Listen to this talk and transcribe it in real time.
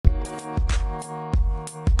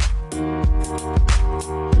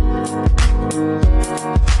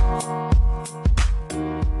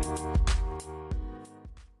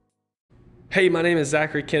Hey, my name is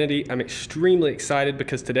Zachary Kennedy. I'm extremely excited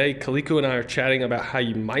because today Kaliko and I are chatting about how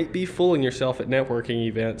you might be fooling yourself at networking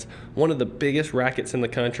events, one of the biggest rackets in the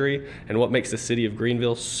country, and what makes the city of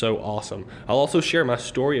Greenville so awesome. I'll also share my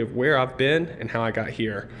story of where I've been and how I got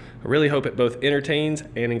here. I really hope it both entertains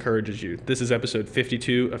and encourages you. This is episode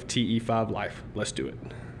 52 of TE5 Life. Let's do it.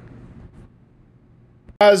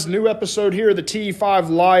 Guys, new episode here of the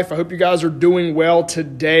TE5 Life. I hope you guys are doing well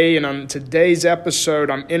today. And on today's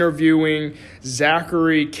episode, I'm interviewing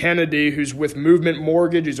Zachary Kennedy, who's with Movement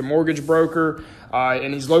Mortgage. He's a mortgage broker,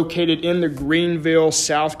 and he's located in the Greenville,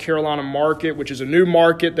 South Carolina market, which is a new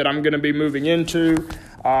market that I'm going to be moving into.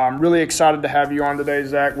 I'm really excited to have you on today,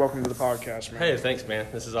 Zach. Welcome to the podcast, man. Hey, thanks, man.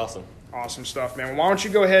 This is awesome. Awesome stuff, man. Well, why don't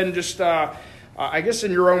you go ahead and just I guess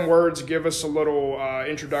in your own words, give us a little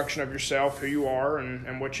introduction of yourself, who you are,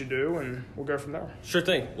 and what you do, and we'll go from there. Sure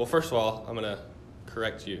thing. Well, first of all, I'm going to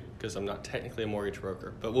correct you because I'm not technically a mortgage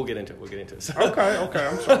broker, but we'll get into it. So. Okay,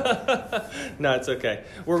 I'm sorry. No, it's okay.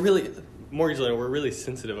 Mortgage lender, we're really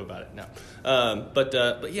sensitive about it now.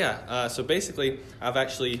 But yeah, so basically, I've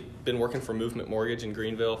actually been working for Movement Mortgage in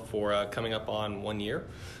Greenville for coming up on 1 year.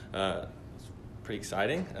 Pretty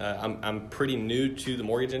exciting. I'm pretty new to the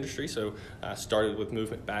mortgage industry, so I started with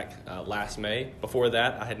Movement back last May. Before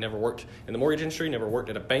that, I had never worked in the mortgage industry, never worked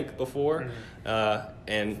at a bank before.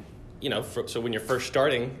 And, you know, so when you're first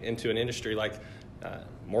starting into an industry like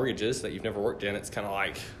mortgages that you've never worked in, it's kind of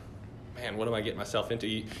like, man, what am I getting myself into?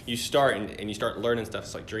 You start and you start learning stuff.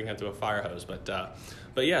 It's like drinking through a fire hose.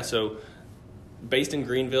 But yeah, so based in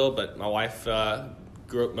Greenville, but my wife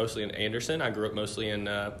grew up mostly in Anderson. I grew up mostly in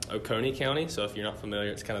Oconee County. So if you're not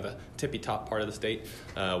familiar, it's kind of the tippy top part of the state.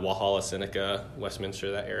 Walhalla, Seneca,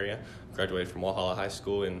 Westminster, that area. Graduated from Walhalla High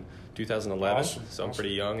School in 2011. Awesome. So I'm pretty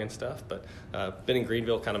young and stuff. But been in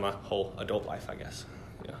Greenville kind of my whole adult life, I guess.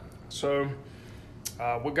 Yeah. So,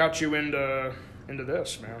 what got you into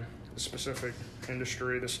this, man? The specific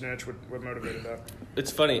industry, this niche, what motivated that?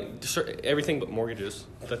 It's funny. Everything but mortgages.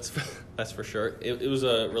 That's for sure. It was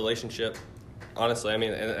a relationship. Honestly, I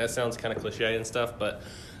mean, and that sounds kind of cliche and stuff, but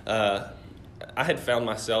I had found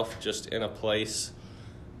myself just in a place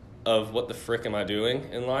of what the frick am I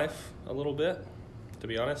doing in life a little bit, to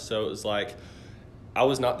be honest. So it was like I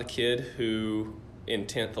was not the kid who in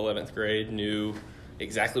 10th, 11th grade knew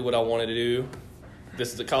exactly what I wanted to do.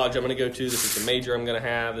 This is the college I'm going to go to. This is the major I'm going to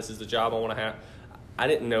have. This is the job I want to have. I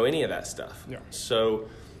didn't know any of that stuff. Yeah. So,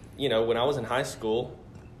 you know, when I was in high school,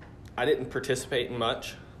 I didn't participate in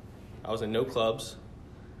much. I was in no clubs.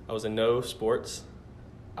 I was in no sports.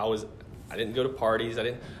 I didn't go to parties.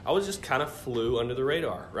 I was just kind of flew under the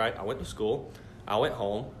radar, right? I went to school. I went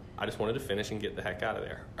home. I just wanted to finish and get the heck out of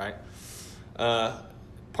there, right?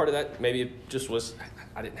 Part of that maybe it just was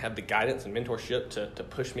I didn't have the guidance and mentorship to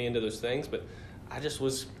push me into those things, but I just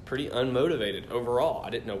was pretty unmotivated overall. I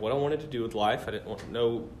didn't know what I wanted to do with life. I didn't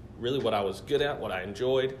know really what I was good at, what I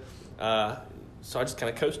enjoyed. So I just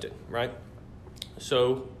kind of coasted, right?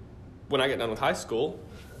 So when I got done with high school,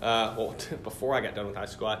 before I got done with high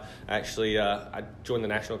school, I joined the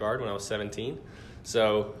National Guard when I was 17.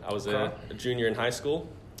 So I was a junior in high school.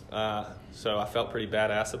 So I felt pretty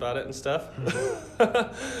badass about it and stuff.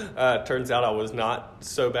 Turns out I was not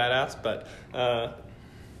so badass, but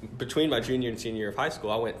between my junior and senior year of high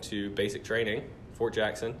school, I went to basic training, Fort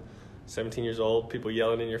Jackson, 17 years old, people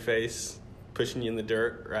yelling in your face, pushing you in the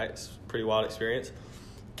dirt, right? It's a pretty wild experience.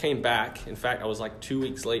 Came back. In fact, I was like 2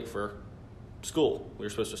 weeks late for school. We were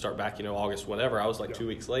supposed to start back, August, whatever. I was like 2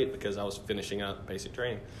 weeks late because I was finishing up basic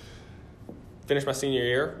training. Finished my senior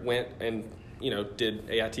year, went and, did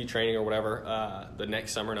AIT training or whatever the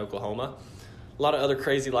next summer in Oklahoma. A lot of other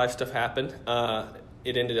crazy life stuff happened.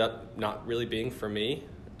 It ended up not really being for me.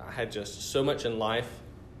 I had just so much in life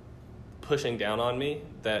pushing down on me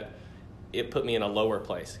that it put me in a lower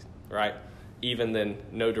place, right? Even than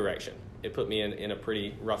no direction. It put me in a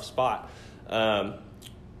pretty rough spot.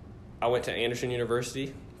 I went to Anderson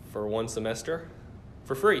University for 1 semester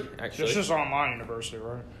for free, actually. This is online university,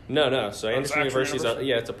 right? No. So Anderson University is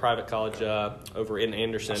it's a private college over in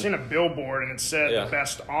Anderson. I've seen a billboard and it said the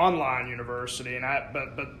best online university, and I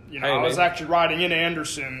was man. actually riding in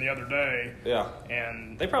Anderson the other day. Yeah.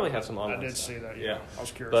 And they probably have some online. I did stuff. see that. Yeah. I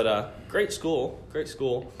was curious. But great school.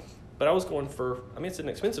 But I was going for. I mean, it's an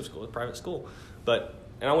expensive school, it's a private school,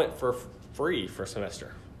 and I went for free for a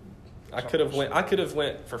semester. I could have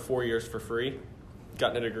went for 4 years for free,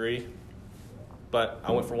 gotten a degree, but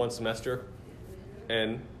I went for 1 semester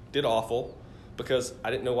and did awful because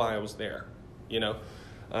I didn't know why I was there,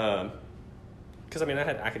 because I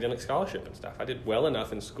had academic scholarship and stuff. I did well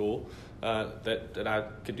enough in school that I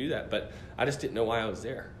could do that, but I just didn't know why I was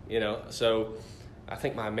there, So I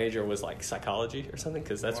think my major was like psychology or something,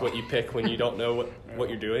 because that's what you pick when you don't know what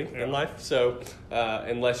you're doing in life. So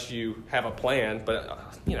unless you have a plan, but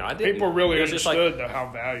I didn't. People really understood how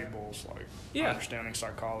valuable understanding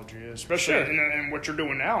psychology is, especially Sure. in what you're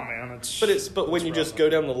doing now, man. But when you just go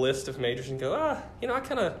down the list of majors and go, I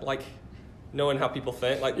kind of like knowing how people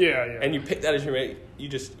think, and you pick that as your major, you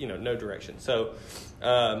just no direction. So,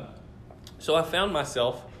 so I found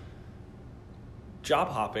myself job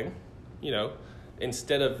hopping,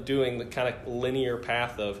 instead of doing the kind of linear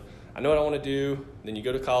path of, I know what I want to do, then you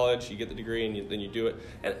go to college, you get the degree, and then you do it.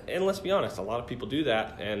 And let's be honest, a lot of people do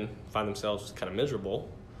that and find themselves kind of miserable.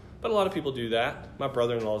 But a lot of people do that. My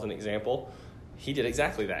brother-in-law is an example. He did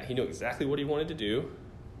exactly that. He knew exactly what he wanted to do,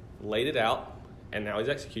 laid it out, and now he's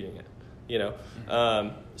executing it,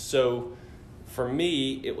 So for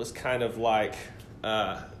me, it was kind of like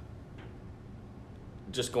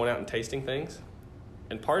just going out and tasting things.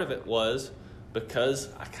 And part of it was because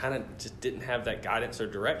I kind of just didn't have that guidance or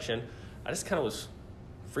direction. I just kind of was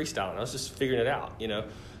freestyling. I was just figuring it out,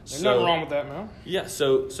 There's nothing wrong with that, man. Yeah,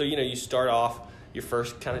 so you start off your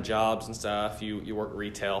first kind of jobs and stuff. You work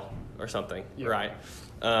retail or something, right?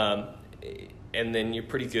 And then you're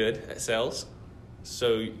pretty good at sales.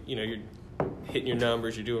 So, you're hitting your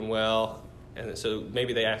numbers, you're doing well. And so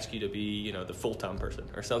maybe they ask you to be, the full-time person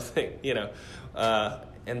or something,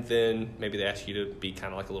 and then maybe they ask you to be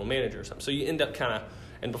kind of like a little manager or something. So you end up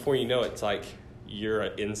and before you know it, it's like you're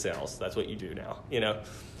in sales. That's what you do now,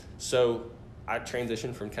 So I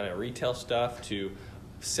transitioned from kind of retail stuff to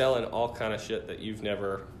selling all kind of shit that you've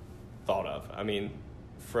never thought of. I mean,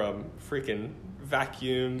 from freaking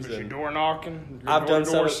vacuums and door knocking. I've done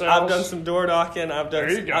some door knocking. I've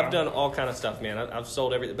done all kind of stuff, man. I've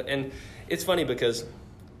sold everything. And it's funny because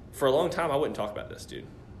for a long time I wouldn't talk about this, dude.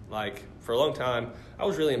 Like, for a long time I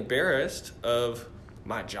was really embarrassed of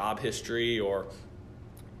my job history or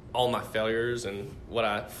all my failures and what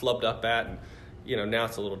I flubbed up at, and now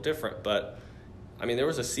it's a little different. But I mean, there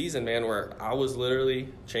was a season, man, where I was literally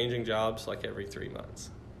changing jobs like every 3 months.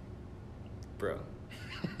 Bro,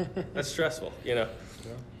 that's stressful, Yeah.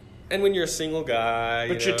 And when you're a single guy,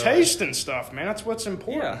 but you're tasting stuff, man. That's what's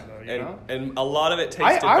important, though. And a lot of it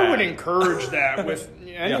tasted I bad. would encourage that with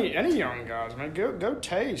any young guys, man. Go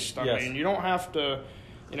taste. I mean, you don't have to.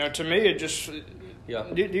 To me, it just. Yeah.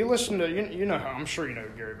 Do you listen to I'm sure you know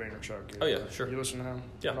who Gary Vaynerchuk is. Oh yeah, sure. You listen to him?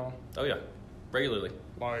 Yeah. At all? Oh yeah, regularly.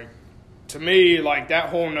 Like, to me, like, that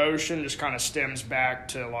whole notion just kind of stems back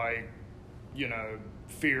to, like,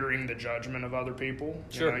 fearing the judgment of other people.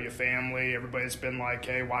 Sure. Your family, everybody's been like,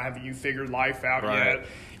 hey, why haven't you figured life out Right.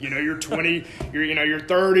 yet? You're 20, you're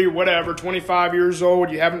 30, whatever, 25 years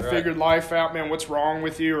old, you haven't figured life out, man, what's wrong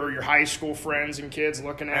with you? Or your high school friends and kids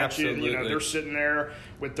looking at Absolutely. you, they're sitting there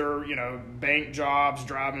with their, bank jobs,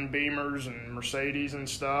 driving Beamers and Mercedes and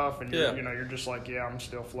stuff, and you're just like, yeah, I'm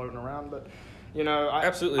still floating around, but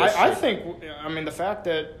Absolutely, I think, the fact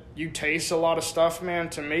that you taste a lot of stuff, man,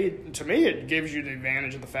 to me, it gives you the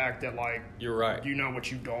advantage of the fact that, like, you're right. You know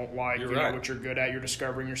what you don't like. You're you right. know what you're good at. You're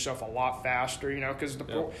discovering yourself a lot faster, because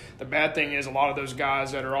the bad thing is a lot of those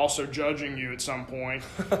guys that are also judging you at some point,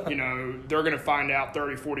 they're going to find out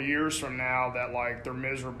 30, 40 years from now that, like, they're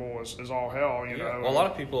miserable as all hell, Well, a lot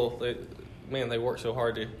of people, they work so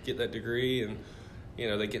hard to get that degree and,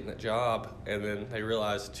 they get in that job, and then they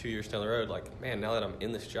realize 2 years down the road, like, man, now that I'm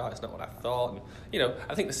in this job, it's not what I thought. And,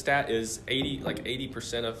 I think the stat is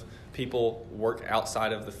 80% of people work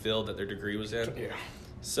outside of the field that their degree was in. Yeah.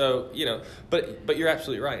 So, but you're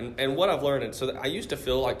absolutely right. And what I've learned, and so I used to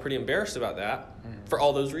feel like pretty embarrassed about that for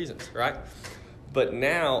all those reasons, right? But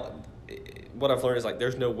now what I've learned is, like,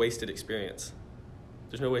 there's no wasted experience.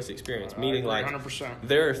 There's no wasted experience. Meaning, like, 100%.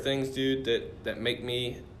 There are things, dude, that make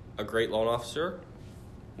me a great loan officer,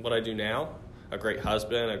 what I do now, a great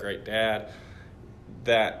husband, a great dad,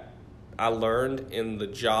 that I learned in the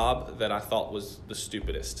job that I thought was the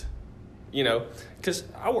stupidest. Because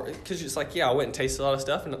it's like, I went and tasted a lot of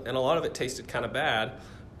stuff, and a lot of it tasted kind of bad,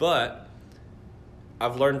 but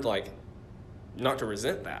I've learned, like, not to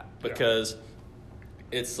resent that, because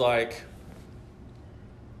it's like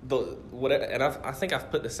I think I've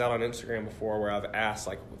put this out on Instagram before, where I've asked,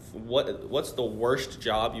 like, what's the worst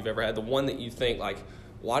job you've ever had, the one that you think, like,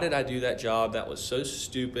 why did I do that job? That was so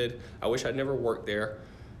stupid. I wish I'd never worked there.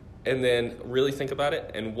 And then really think about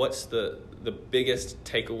it, and what's the biggest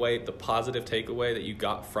takeaway, the positive takeaway that you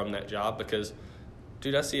got from that job? Because,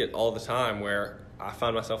 dude, I see it all the time where I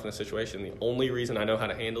find myself in a situation, the only reason I know how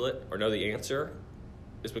to handle it or know the answer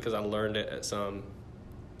is because I learned it at some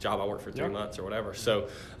job I worked for 3 months or whatever. So,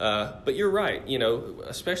 but you're right,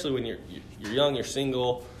 especially when you're young, you're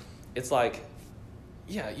single, it's like,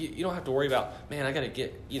 you don't have to worry about, man, I got to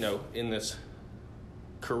get, in this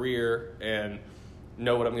career and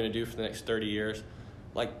know what I'm going to do for the next 30 years.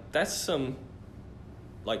 Like, that's some,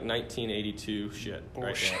 1982 shit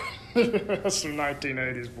Bullshit. right there. That's some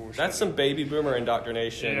 1980s bullshit. That's some baby boomer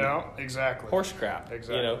indoctrination. Yeah, exactly. Horse crap.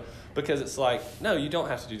 Exactly. Because it's like, no, you don't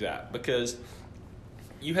have to do that, because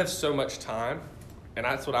you have so much time, and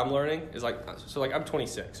that's what I'm learning is I'm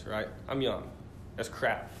 26, right? I'm young. That's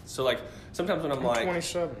crap. So sometimes when I'm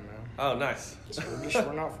 27, man. oh, nice. So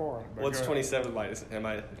we're not far. What's 27 like? Am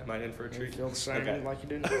I in for a You treat? feel the same Okay. like you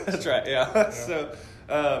did. That's right. Yeah. So,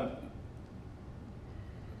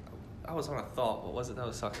 I was on a thought. What was it that I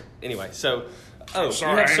was talking? Anyway, so sorry, you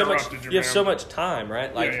have I so much. interrupted you, You have man. so much time,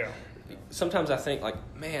 right? Yeah. Sometimes I think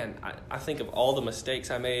man, I think of all the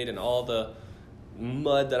mistakes I made and all the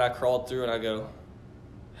mud that I crawled through, and I go,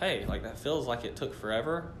 hey, that feels like it took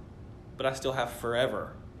forever, but I still have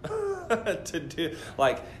forever to do.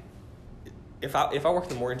 If I work in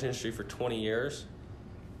the mortgage industry for 20 years,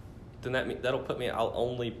 then that'll put me. I'll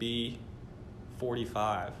only be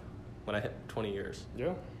 45 when I hit 20 years.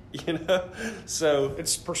 Yeah. So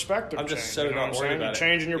It's perspective. I'm just change, so you know not what I'm worried saying? about You're it.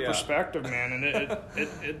 changing your Yeah. perspective, man, and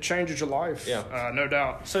it changes your life. Yeah. No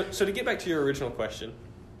doubt. So to get back to your original question,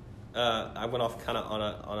 I went off kind of on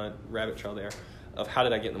a rabbit trail there of how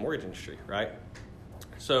did I get in the mortgage industry, right?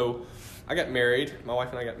 So I got married. My wife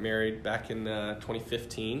and I got married back in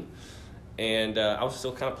 2015, and I was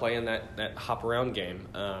still kind of playing that hop around game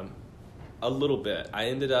a little bit. I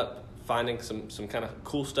ended up finding some kind of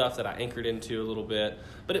cool stuff that I anchored into a little bit,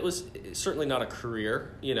 but it's certainly not a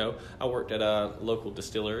career. I worked at a local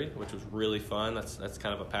distillery, which was really fun. That's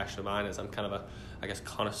kind of a passion of mine. Is I'm kind of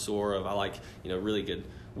connoisseur of, I like really good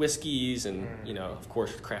whiskeys, and of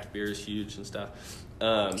course craft beer is huge and stuff.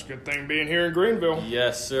 It's a good thing being here in Greenville.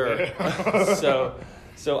 Yes, sir.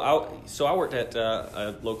 So I worked at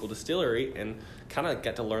a local distillery and kind of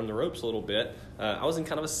got to learn the ropes a little bit. I was in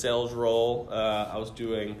kind of a sales role. I was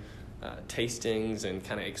doing tastings and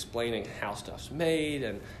kind of explaining how stuff's made,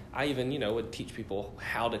 and I even would teach people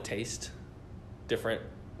how to taste different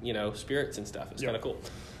spirits and stuff. It's kind of cool.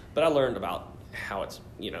 But I learned about how it's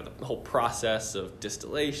the whole process of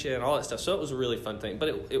distillation, all that stuff. So it was a really fun thing, but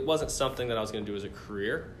it wasn't something that I was going to do as a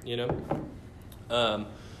career.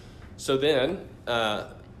 So then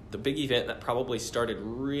the big event that probably started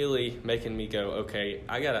really making me go, okay,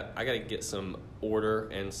 I gotta get some order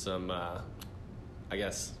and some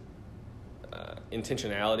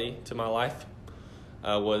intentionality to my life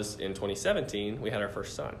was in 2017. We had our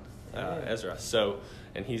first son, Ezra. So,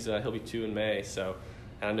 and he'll be 2 in May. So,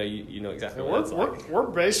 I know you know exactly what it's like. We're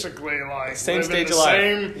basically same living stage of life.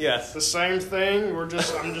 Same, yes, the same thing. I'm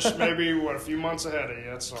just maybe a few months ahead of you.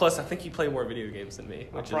 That's all. Plus, I think you play more video games than me.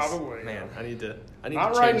 Which probably. Is, man, I need to.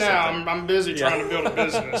 Not to right change now. something. I'm busy trying to build a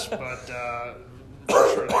business, but for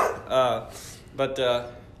sure.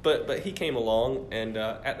 But he came along, and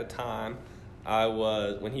at the time,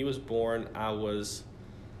 when he was born, let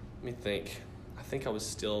me think. I think I was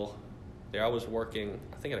still there. I was working,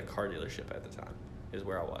 I think, at a car dealership at the time, is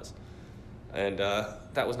where I was. And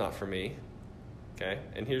that was not for me. Okay?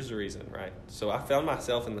 And here's the reason, right? So I found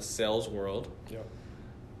myself in the sales world. Yep.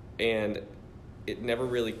 And it never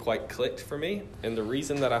really quite clicked for me. And the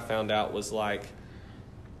reason that I found out was I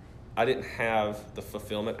didn't have the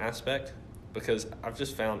fulfillment aspect, because I've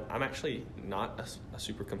just found I'm actually not a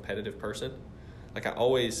super competitive person. I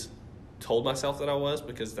always told myself that I was,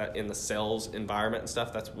 because that in the sales environment and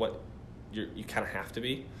stuff, that's what you kind of have to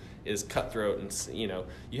be, is cutthroat, and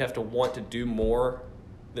you have to want to do more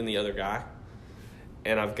than the other guy.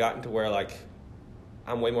 And I've gotten to where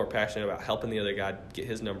I'm way more passionate about helping the other guy get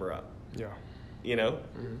his number up. Yeah.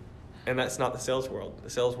 Mm-hmm. And that's not the sales world. The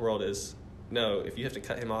sales world is, no, if you have to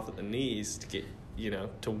cut him off at the knees to get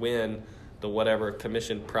to win the whatever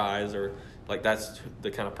commission prize, or that's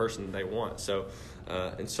the kind of person they want. So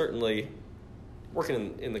and certainly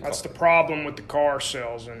working in the That's car, the problem with the car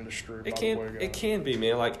sales industry. it can be,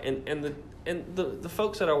 man. And the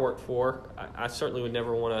folks that I work for, I certainly would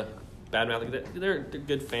never want to badmouth them. They're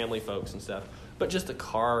good family folks and stuff. But just the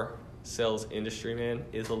car sales industry, man,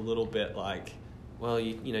 is a little bit well,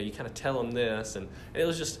 you kind of tell them this, and it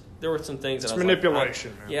was just, there were some things that I was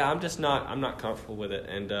manipulation. man. I'm not comfortable with it,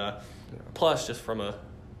 and plus, just from a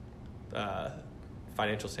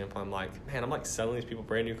financial standpoint, I'm man, I'm selling these people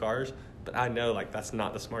brand new cars, but I know that's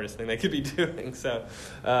not the smartest thing they could be doing. So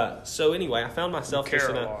anyway, I found myself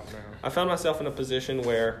in a position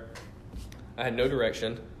where I had no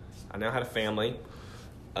direction. I now had a family.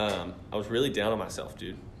 I was really down on myself,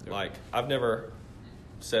 dude. Yep. I've never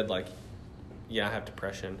said I have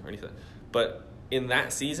depression or anything, but in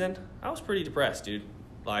that season, I was pretty depressed, dude.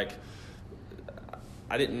 Like,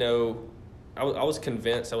 I didn't know. I was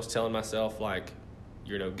convinced. I was telling myself, like,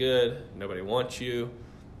 you're no good. Nobody wants you.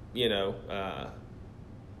 You know,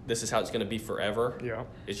 this is how it's going to be forever. Yeah.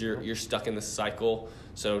 Is you're stuck in this cycle.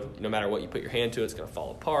 So no matter what you put your hand to, it's going to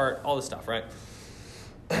fall apart. All this stuff, right?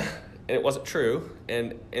 And it wasn't true.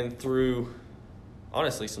 And through,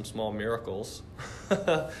 honestly, some small miracles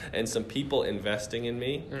and some people investing in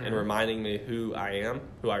me and reminding me who I am,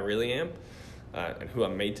 who I really am, and who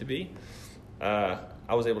I'm made to be, I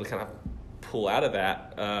was able to kind of pull out of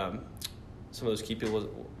that. Some of those key people,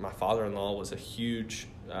 my father-in-law was a huge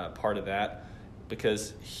part of that,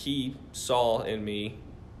 because he saw in me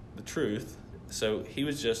the truth. So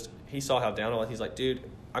he saw how down I was. He's like, dude,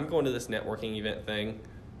 I'm going to this networking event thing.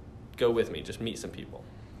 Go with me. Just meet some people.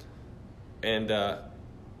 And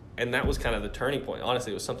that was kind of the turning point.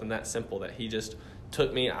 Honestly, it was something that simple that he just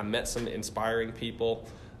took me. I met some inspiring people.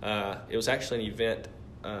 It was actually an event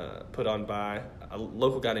put on by a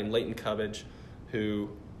local guy named Leighton Cubbage, who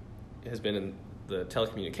has been in the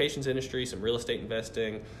telecommunications industry, some real estate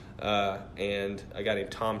investing, and a guy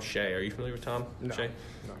named Tom Shea. Are you familiar with Tom Shea?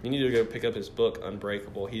 No. You need to go pick up his book,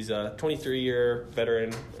 Unbreakable. He's a 23-year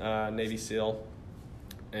veteran Navy SEAL,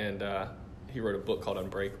 and he wrote a book called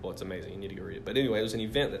Unbreakable. It's amazing. You need to go read it. But anyway, it was an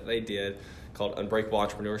event that they did called Unbreakable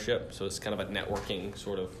Entrepreneurship. So it's kind of a networking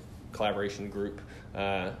sort of collaboration group,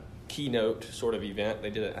 keynote sort of event. They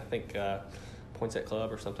did it, I think, Poinsett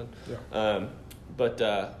Club or something. Yeah.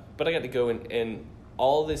 But I got to go and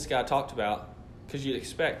all this guy talked about, because you'd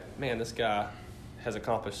expect, man, this guy has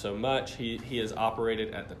accomplished so much. He has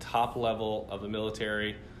operated at the top level of the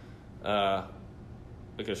military,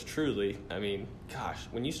 because truly, I mean, gosh,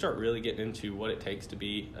 when you start really getting into what it takes to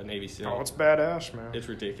be a Navy SEAL, it's badass, man. It's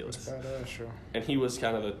ridiculous. It's badass, yeah. And he was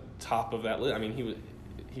kind of the top of that list. I mean,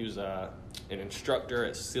 he was an instructor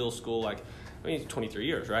at SEAL school. Like, I mean, he's 23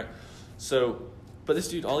 years, right? So, but this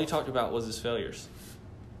dude, all he talked about was his failures.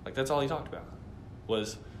 Like, that's all he talked about,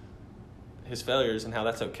 was his failures and how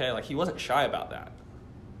that's okay. Like, he wasn't shy about that.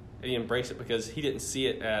 He embraced it because he didn't see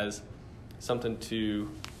it as something to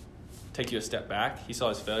take you a step back. He saw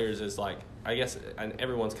his failures as, like, I guess, and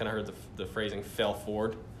everyone's kind of heard the phrasing "fail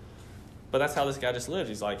forward," but that's how this guy just lived.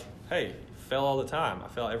 He's like, hey, fail all the time. I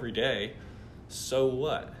fail every day. So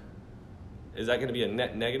what? Is that going to be a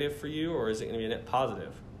net negative for you, or is it going to be a net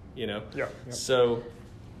positive? You know? Yeah. So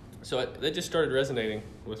it just started resonating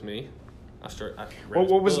with me.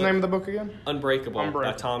 What was the name of the book again? Unbreakable.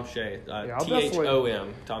 By Tom Shea. I'll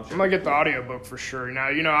THOM. Tom Shea. I'm gonna get the audiobook for sure. Now,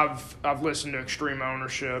 you know, I've listened to Extreme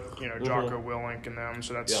Ownership, you know, Jocko Willink and them,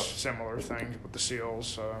 so that's similar thing with the SEALs.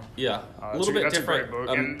 So yeah, a little bit different. Great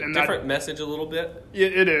book. And different message a little bit.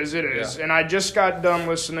 It is. Yeah. And I just got done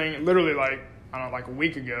listening, literally like a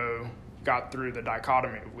week ago. Got through the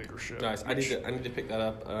dichotomy of leadership. Nice. I need to pick that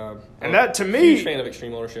up. And that, to me, huge fan of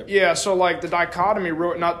Extreme Ownership. Yeah. So like the dichotomy,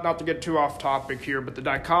 not to get too off topic here, but the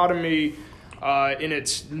dichotomy, in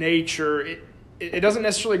its nature, it doesn't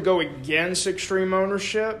necessarily go against extreme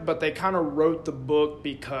ownership, but they kind of wrote the book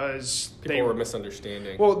because people were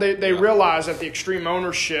misunderstanding. Well, they realized that the extreme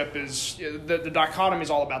ownership is the dichotomy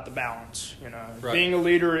is all about the balance. You know, right. Being a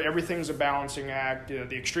leader, everything's a balancing act. You know,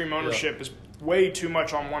 the extreme ownership is way too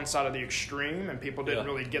much on one side of the extreme, and people didn't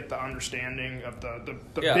really get the understanding of the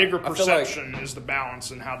bigger perception is the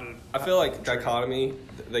balance and how to. I feel like dichotomy,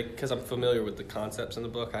 because I'm familiar with the concepts in the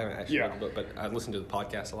book. I haven't actually read the book, but I listened to the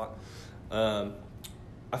podcast a lot.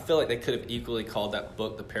 I feel like they could have equally called that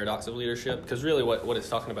book The Paradox of Leadership, because really what it's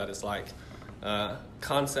talking about is like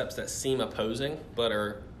concepts that seem opposing but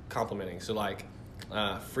are complementing. So like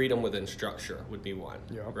freedom within structure would be one,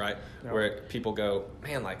 right? Yep. Where people go,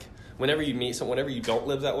 man, like whenever you don't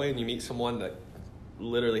live that way and you meet someone that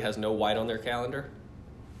literally has no white on their calendar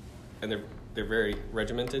and they're very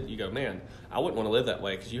regimented, you go, man, I wouldn't want to live that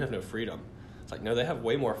way because you have no freedom. It's like, no, they have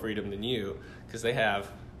way more freedom than you because they have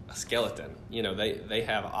a skeleton. You know, they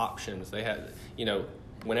have options. They have, you know,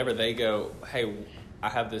 whenever they go, hey, I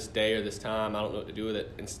have this day or this time, I don't know what to do with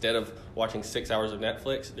it. Instead of watching 6 hours of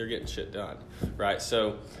Netflix, they're getting shit done, right?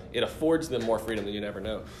 So it affords them more freedom than you never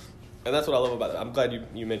know. And that's what I love about it. I'm glad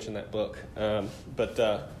you mentioned that book.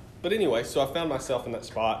 But anyway, so I found myself in that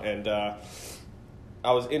spot, and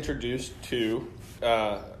I was introduced to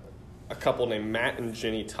a couple named Matt and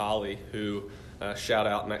Jenny Tolley, who shout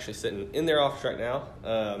out, I'm actually sitting in their office right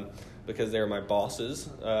now because they're my bosses.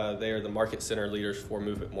 They are the market center leaders for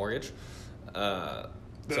Movement Mortgage. So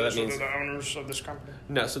that means they're the owners of this company?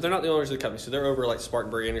 No, so they're not the owners of the company. So they're over like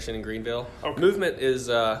Spartanburg, Anderson, and Greenville. Okay. Movement is,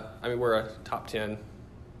 we're a top 10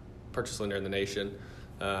 purchase lender in the nation.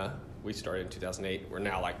 We started in 2008. We're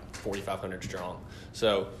now like 4,500 strong.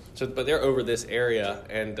 But they're over this area,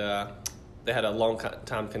 and they had a long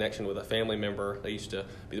time connection with a family member. They used to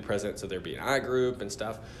be the presidents of their B&I group and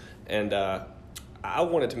stuff. And I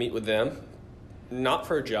wanted to meet with them, not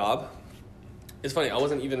for a job. It's funny, I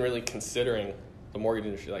wasn't even really considering the mortgage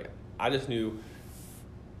industry. Like, I just knew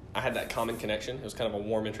I had that common connection. It was kind of a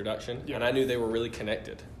warm introduction. Yeah. And I knew they were really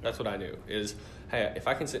connected. That's what I knew is, hey, if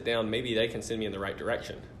I can sit down, maybe they can send me in the right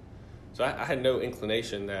direction. So I had no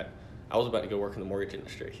inclination that I was about to go work in the mortgage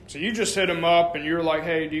industry. So you just hit them up and you were like,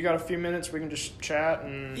 hey, do you got a few minutes? We can just chat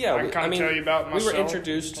and I can kind of tell you about myself. We were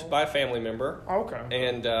introduced by a family member. Oh, okay.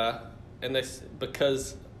 And they,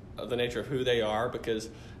 because of the nature of who they are, because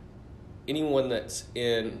anyone that's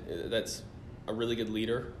a really good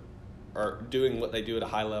leader or doing what they do at a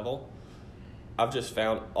high level, I've just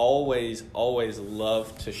found always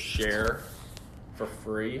love to share for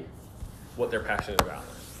free what they're passionate about.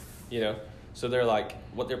 So they're like,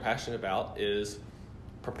 what they're passionate about is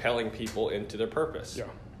propelling people into their purpose. Yeah.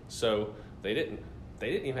 So they didn't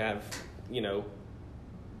even have,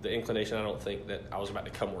 the inclination, I don't think, that I was about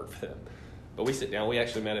to come work for them. But we sit down. We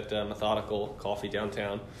actually met at Methodical Coffee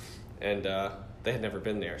downtown, and they had never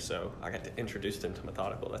been there, so I got to introduce them to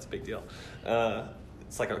Methodical. That's a big deal.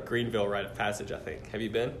 It's like a Greenville rite of passage, I think. Have you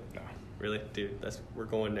been? No. Really? Dude, we're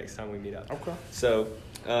going next time we meet up. Okay.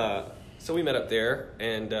 So we met up there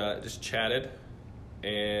and just chatted,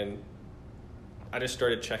 and I just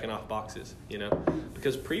started checking off boxes,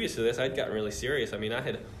 because previous to this, I'd gotten really serious. I mean,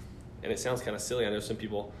 and it sounds kind of silly. I know some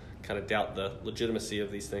people kind of doubt the legitimacy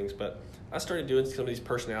of these things, but I started doing some of these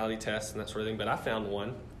personality tests and that sort of thing, but I found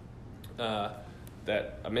one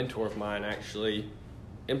that a mentor of mine actually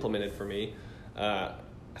implemented for me. I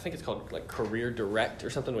think it's called like Career Direct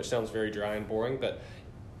or something, which sounds very dry and boring, but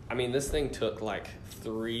I mean, this thing took like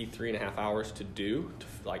 3.5 hours to do, to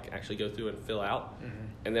like actually go through and fill out. Mm-hmm.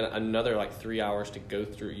 And then another like 3 hours to go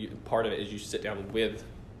through. Part of it is you sit down with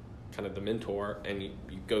kind of the mentor and you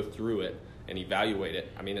go through it and evaluate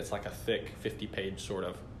it. I mean, it's like a thick 50-page sort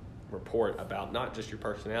of report about not just your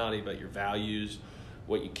personality, but your values,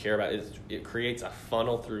 what you care about. It creates a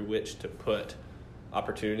funnel through which to put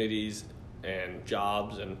opportunities and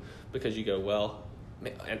jobs, and because you go, well,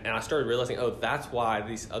 and I started realizing, that's why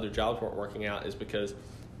these other jobs weren't working out, is because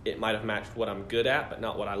it might have matched what I'm good at, but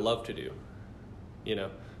not what I love to do.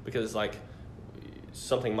 Because like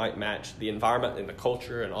something might match the environment and the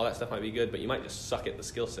culture and all that stuff might be good, but you might just suck at the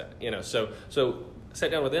skill set. So I sat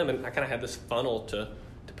down with them and I kind of had this funnel to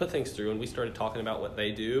put things through, and we started talking about what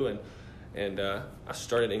they do, and I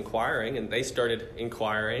started inquiring, and they started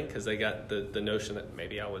inquiring because they got the notion that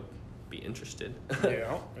maybe I would be interested.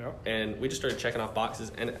 Yeah. And we just started checking off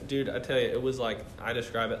boxes, and dude, I tell you, it was like, I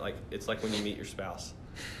describe it like it's like when you meet your spouse.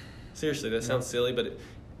 Seriously, that sounds silly, but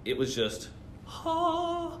it was just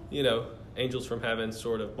angels from heaven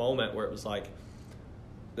sort of moment where it was like,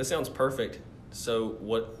 this sounds perfect. So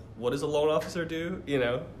what does a loan officer do?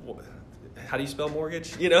 How do you spell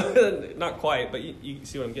mortgage? Not quite, but you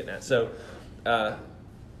see what I'm getting at. So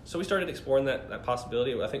we started exploring that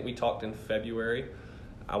possibility. I think we talked in February.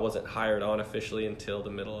 I wasn't hired on officially until the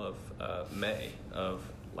middle of May of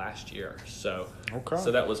last year. So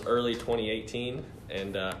that was early 2018,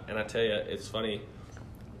 and I tell you, it's funny.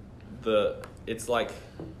 It's like,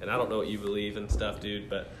 and I don't know what you believe and stuff, dude,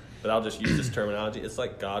 but I'll just use this terminology. It's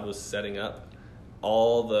like God was setting up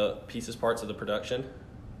all the parts of the production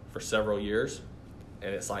for several years,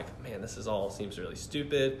 and it's like, man, this seems really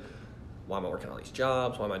stupid. Why am I working all these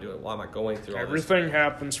jobs? Why am I going through all this? Everything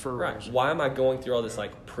happens for a reason. Why am I going through all this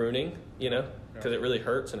like pruning, because it really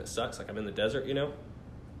hurts and it sucks, like I'm in the desert,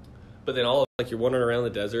 but then like you're wandering around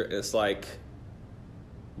the desert and it's like,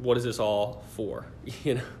 what is this all for?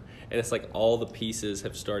 And it's like all the pieces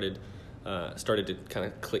have started to kind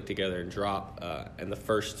of click together and drop, and the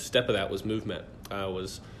first step of that was movement.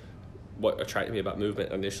 Was what attracted me about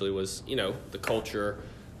movement initially was, the culture,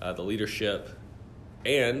 the leadership,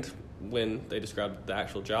 and when they described the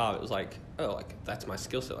actual job, it was like, that's my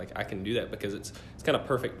skill set. Like, I can do that because it's kind of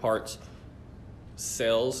perfect parts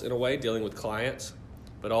sales in a way, dealing with clients,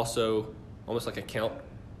 but also almost like account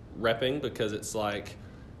repping, because it's like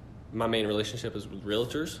my main relationship is with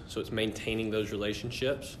realtors. So it's maintaining those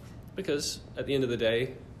relationships, because at the end of the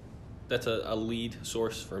day, that's a lead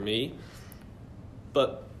source for me.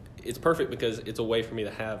 But it's perfect because it's a way for me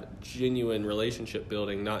to have genuine relationship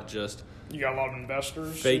building, not just... You got a lot of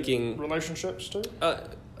investors, faking relationships too?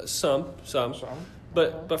 Some.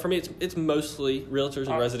 But for me, it's mostly realtors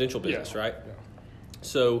and residential business, right? Yeah.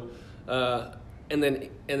 So, and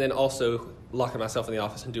then also locking myself in the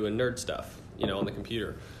office and doing nerd stuff, on the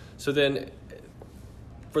computer. So then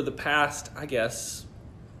for the past, I guess,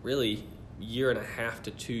 really year and a half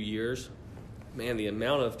to 2 years, man, the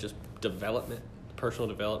amount of just development, personal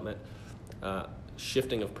development,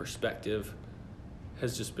 shifting of perspective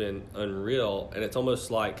has just been unreal. And it's almost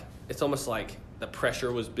like the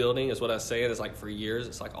pressure was building, is what I was saying. It's like for years,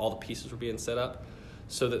 it's like all the pieces were being set up,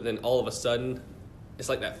 so that then all of a sudden, it's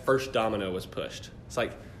like that first domino was pushed. It's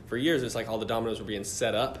like for years, it's like all the dominoes were being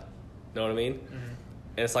set up. Know what I mean? Mm-hmm.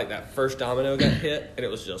 And it's like that first domino got hit, and it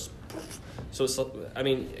was just. So it's, I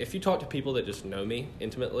mean, if you talk to people that just know me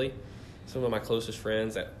intimately, some of my closest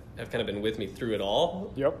friends that have kind of been with me through it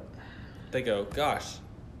all. Yep. They go, "Gosh,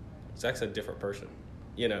 Zach's a different person,"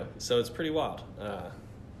 you know. So it's pretty wild.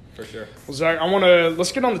 For sure. Well, Zach,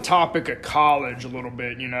 let's get on the topic of college a little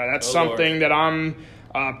bit. You know, that's something that I'm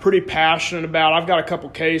pretty passionate about. I've got a couple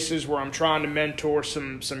cases where I'm trying to mentor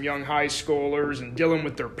some young high schoolers and dealing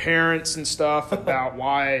with their parents and stuff about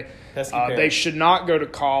why they should not go to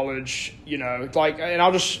college. You know, like, and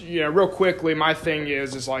I'll just, you know, real quickly, my thing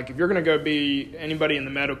is like, if you're going to go be anybody in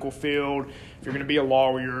the medical field, if you're going to be a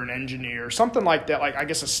lawyer, an engineer, something like that, like I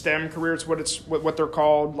guess a STEM career is what they're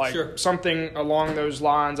called, like something along those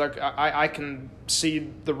lines. I can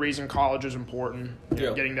see the reason college is important, you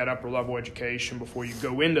know, getting that upper level education before you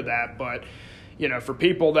go into that. But, you know, for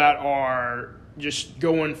people that are just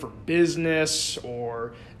going for business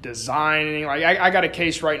or designing, like I got a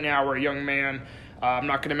case right now where a young man, I'm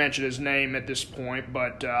not going to mention his name at this point,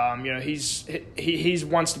 but you know, he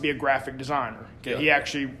wants to be a graphic designer. Okay? Yeah. He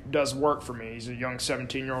actually does work for me. He's a young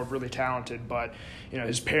 17-year-old, really talented, but you know,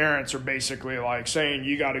 his parents are basically like saying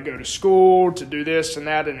you got to go to school to do this and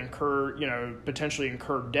that and potentially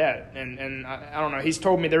incur debt. And I don't know. He's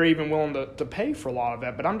told me they're even willing to pay for a lot of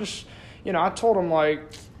that. But I'm just, you know, I told him like,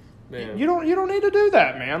 man, you don't need to do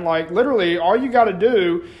that, man. Like literally, all you got to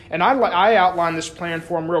do, and I outlined this plan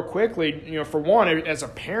for him real quickly. You know, for one, as a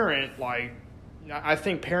parent, like I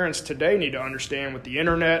think parents today need to understand with the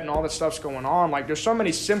internet and all that stuff's going on. Like there's so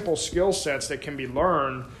many simple skill sets that can be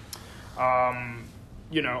learned,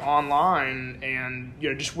 you know, online and you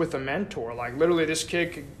know just with a mentor. Like literally, this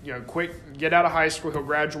kid could, you know, get out of high school. He'll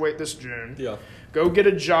graduate this June. Yeah. Go get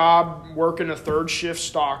a job working a third shift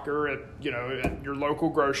stocker at your local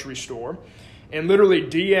grocery store, and literally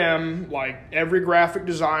DM like every graphic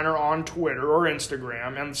designer on Twitter or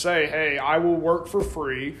Instagram and say, hey, I will work for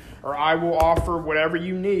free or I will offer whatever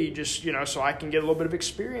you need just, you know, so I can get a little bit of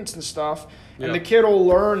experience and stuff. Yeah. And the kid will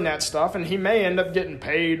learn that stuff and he may end up getting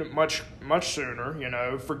paid much sooner, you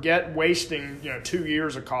know. Forget wasting, you know, 2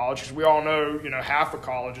 years of college, because we all know, you know, half of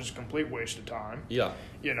college is a complete waste of time. Yeah.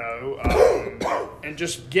 You know, and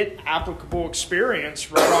just get applicable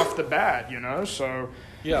experience right off the bat, you know. So,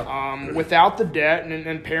 yeah. Without the debt,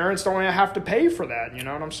 and parents don't have to pay for that, you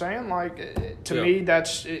know what I'm saying? Like, to me,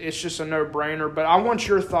 it's just a no-brainer. But I want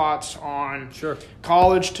your thoughts on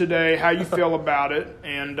college today, how you feel about it,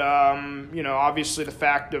 and, you know, obviously the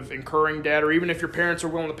fact of incurring debt, or even if your parents are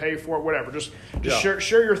willing to pay for it, whatever. Just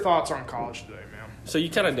share your thoughts on college today, man. So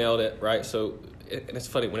you kind of nailed it, right? So, and it's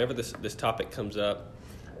funny, whenever this topic comes up,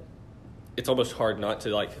 it's almost hard not to,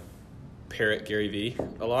 like, parrot Gary Vee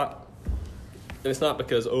a lot. And it's not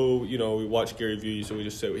because, you know, we watch Gary Vee, so we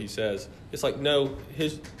just say what he says. It's like, no,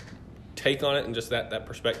 his take on it and just that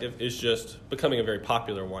perspective is just becoming a very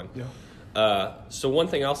popular one. Yeah. So one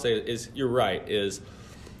thing I'll say is, you're right, is,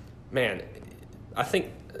 man, I think,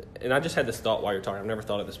 and I just had this thought while you're talking, I've never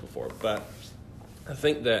thought of this before, but I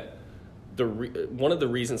think that one of the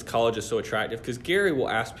reasons college is so attractive, because Gary will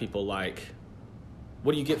ask people, like,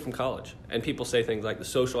 what do you get from college? And people say things like the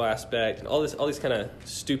social aspect and all these kind of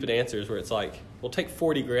stupid answers where it's like, well, take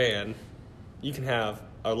 $40,000, you can have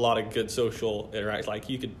a lot of good social interaction. Like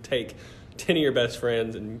you could take 10 of your best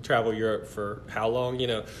friends and travel Europe for how long, you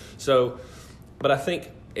know? So, but I think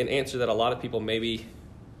an answer that a lot of people maybe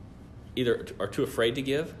either are too afraid to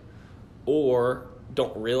give or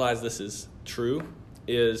don't realize this is true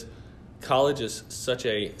is college is such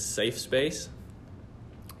a safe space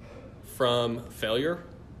from failure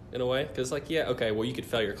in a way, because like, yeah, okay, well, you could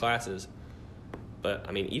fail your classes, but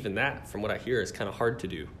I mean, even that, from what I hear, is kind of hard to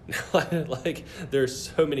do. Like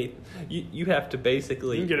there's so many, you have to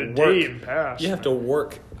basically you can get a D and pass. You have to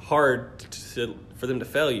work hard for them to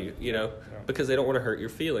fail you, you know, because they don't want to hurt your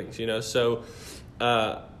feelings, you know. So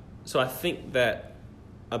I think that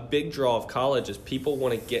a big draw of college is people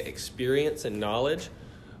want to get experience and knowledge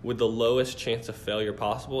with the lowest chance of failure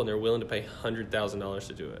possible, and they're willing to pay $100,000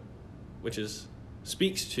 to do it, which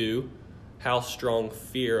speaks to how strong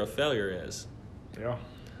fear of failure is. Yeah.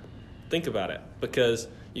 Think about it, because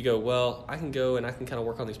you go, well, I can go and I can kind of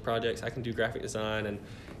work on these projects. I can do graphic design, and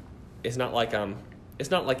it's not like I'm it's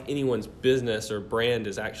not like anyone's business or brand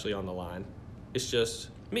is actually on the line. It's just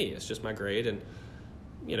me. It's just my grade. And,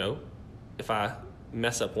 you know, if I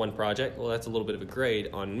mess up one project, well, that's a little bit of a grade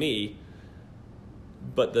on me.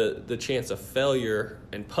 But the chance of failure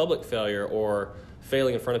and public failure or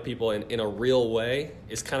failing in front of people in a real way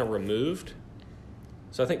is kind of removed.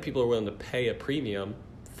 So I think people are willing to pay a premium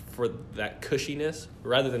for that cushiness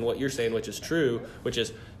rather than what you're saying, which is true, which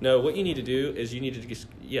is, no, what you need to do is you need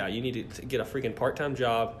to get a freaking part-time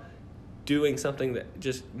job doing something that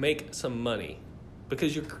just make some money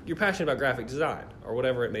because you're passionate about graphic design or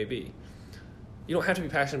whatever it may be. You don't have to be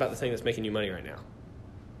passionate about the thing that's making you money right now.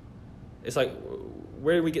 It's like,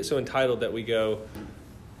 where do we get so entitled that we go,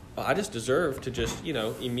 well, I just deserve to just,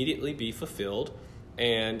 immediately be fulfilled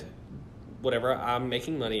and whatever I'm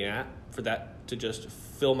making money at for that to just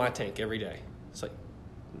fill my tank every day. It's like,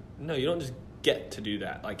 no, you don't just get to do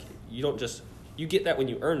that. Like, you get that when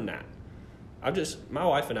you earn that. My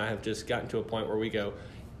wife and I have just gotten to a point where we go,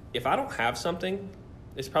 if I don't have something,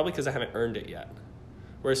 it's probably because I haven't earned it yet.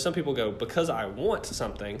 Whereas some people go, because I want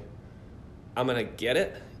something, I'm going to get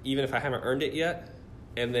it, even if I haven't earned it yet,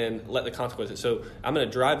 and then let the consequences. So I'm going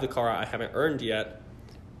to drive the car I haven't earned yet,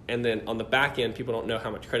 and then on the back end, people don't know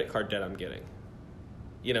how much credit card debt I'm getting.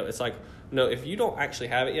 It's like, no, if you don't actually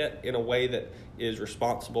have it yet in a way that is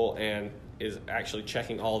responsible and is actually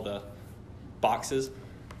checking all the boxes,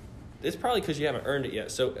 it's probably because you haven't earned it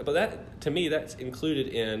yet. So, but that, to me, that's included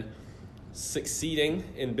in succeeding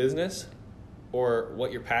in business or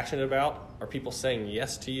what you're passionate about, or people saying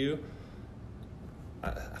yes to you.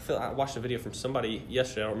 I watched a video from somebody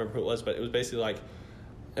yesterday, I don't remember who it was, but it was basically like,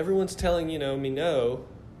 everyone's telling, me no.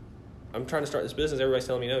 I'm trying to start this business, everybody's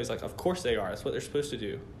telling me no. He's like, of course they are. That's what they're supposed to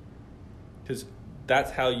do. Because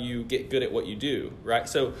that's how you get good at what you do, right?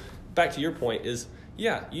 So back to your point is,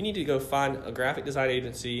 yeah, you need to go find a graphic design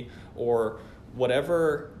agency or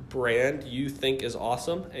whatever brand you think is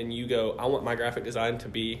awesome, and you go, I want my graphic design to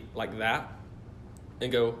be like that,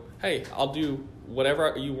 and go, hey, I'll do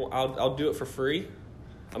whatever you want. I'll do it for free.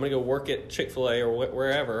 I'm going to go work at Chick-fil-A or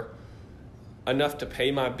wherever enough to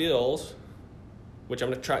pay my bills, which I'm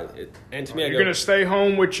going to try. And to me, you're going to stay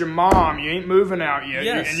home with your mom. You ain't moving out yet.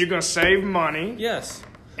 Yes. And you're going to save money. Yes.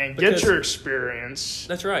 And get your experience.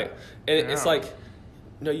 That's right. And it's like,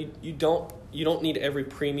 no, you don't need every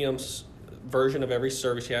premium version of every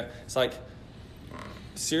service yet. It's like,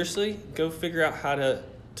 seriously, go figure out how to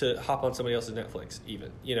hop on somebody else's Netflix even.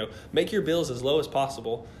 Make your bills as low as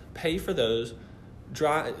possible. Pay for those.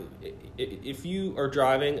 If you are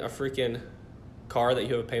driving a freaking car that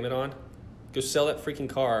you have a payment on, go sell that freaking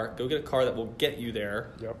car. Go get a car that will get you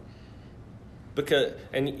there. Yep.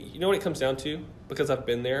 And you know what it comes down to? Because I've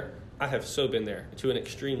been there. I have so been there to an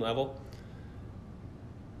extreme level.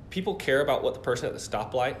 People care about what the person at the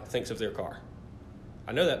stoplight thinks of their car.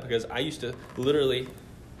 I know that because I used to literally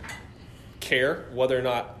care whether or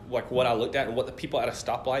not, like, what I looked at and what the people at a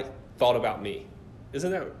stoplight thought about me.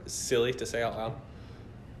 Isn't that silly to say out loud?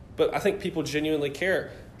 But I think people genuinely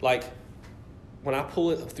care. Like, when I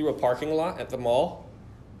pull it through a parking lot at the mall,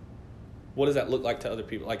 what does that look like to other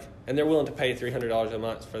people? Like, and they're willing to pay $300 a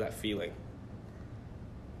month for that feeling.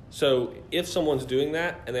 So if someone's doing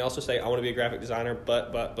that and they also say, I want to be a graphic designer,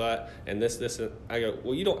 but, and this, and I go,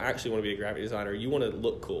 well, you don't actually want to be a graphic designer. You want to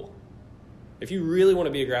look cool. If you really want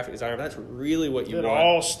to be a graphic designer, that's really what you want. It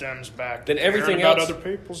all stems back to everything else, about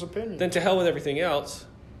other people's opinions. Then to hell with everything else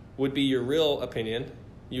would be your real opinion.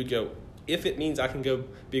 You'd go, if it means I can go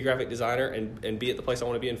be a graphic designer and be at the place I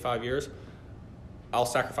want to be in 5 years, I'll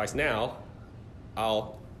sacrifice now.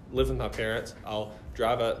 I'll live with my parents. I'll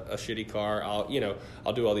drive a shitty car.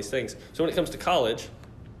 I'll do all these things. So when it comes to college,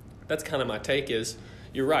 that's kind of my take is,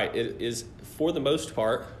 you're right. It is, for the most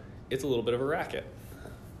part, it's a little bit of a racket.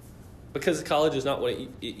 Because college is not what it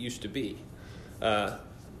used to be.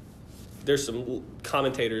 There's some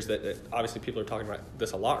commentators that obviously people are talking about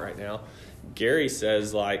this a lot right now. Gary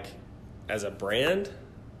says, like, as a brand,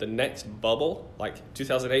 the next bubble, like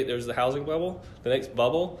 2008, there was the housing bubble. The next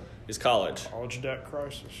bubble is college. College debt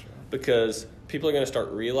crisis. Yeah. Because people are going to start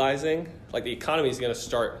realizing, like, the economy is going to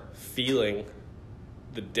start feeling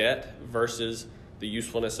the debt versus the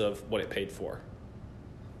usefulness of what it paid for.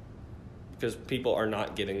 Because people are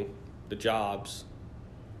not getting the jobs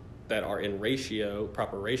that are in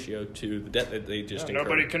proper ratio to the debt that they just incurred.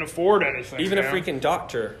 Nobody can afford anything. Even a freaking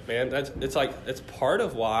doctor, man. It's part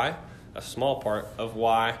of why, a small part of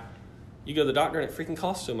why you go to the doctor and it freaking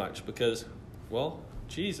costs so much because, well,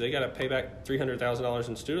 geez, they got to pay back $300,000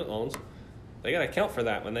 in student loans. They got to account for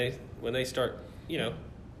that when they start,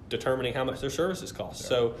 determining how much their services cost.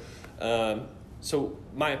 Yeah. So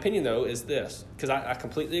my opinion though is this, because I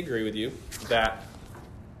completely agree with you that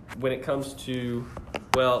when it comes to,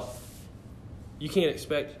 well, you can't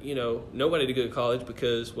expect, nobody to go to college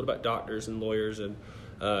because what about doctors and lawyers and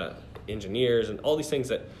engineers and all these things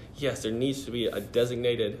that, yes, there needs to be a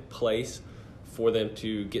designated place for them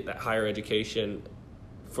to get that higher education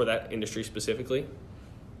for that industry specifically.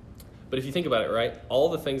 But if you think about it, right, all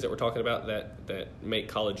the things that we're talking about that make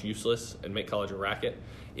college useless and make college a racket,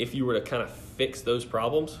 if you were to kind of fix those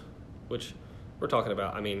problems, which we're talking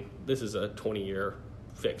about, I mean, this is a 20-year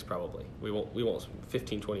fix probably. We want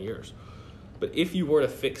 15, 20 years. But if you were to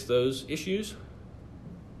fix those issues,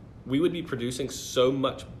 we would be producing so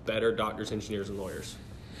much better doctors, engineers, and lawyers.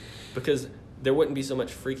 Because there wouldn't be so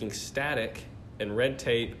much freaking static and red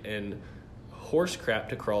tape and horse crap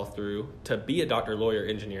to crawl through to be a doctor, lawyer,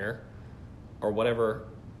 engineer, or whatever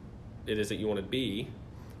it is that you want to be.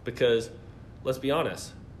 Because let's be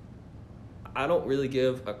honest, I don't really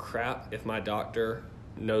give a crap if my doctor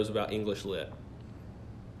knows about English Lit.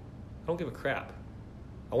 I don't give a crap.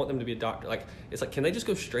 I want them to be a doctor. Like, it's like, can they just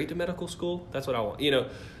go straight to medical school? That's what I want. I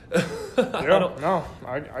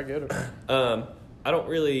get it.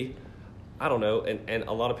 I don't know, and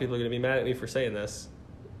a lot of people are going to be mad at me for saying this,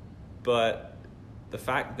 but the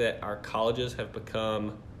fact that our colleges have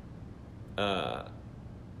become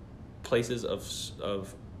places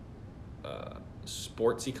of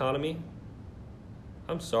sports economy,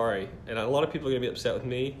 I'm sorry, and a lot of people are going to be upset with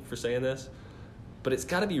me for saying this, but it's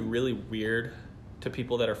got to be really weird to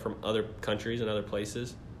people that are from other countries and other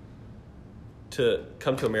places to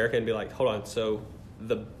come to America and be like, hold on, so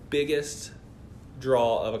the biggest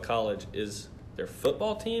draw of a college is their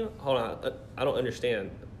football team? Hold on, I don't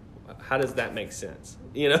understand. How does that make sense?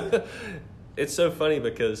 It's so funny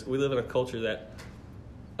because we live in a culture that,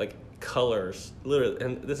 like, colors, literally,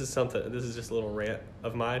 and this is just a little rant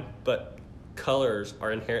of mine, but colors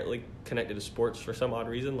are inherently connected to sports for some odd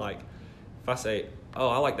reason. Like, if I say, oh,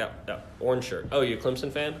 I like that orange shirt. Oh, you a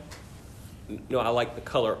Clemson fan? No, I like the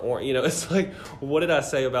color orange. It's like, what did I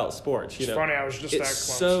say about sports? It's funny, I was just at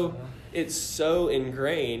Clemson. It's so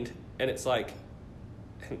ingrained, and it's like,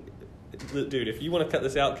 dude, if you want to cut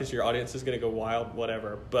this out because your audience is going to go wild,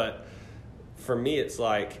 whatever. But for me, it's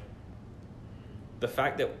like the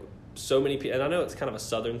fact that so many people, and I know it's kind of a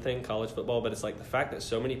Southern thing, college football, but it's like the fact that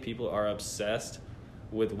so many people are obsessed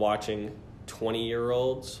with watching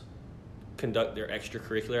 20-year-olds conduct their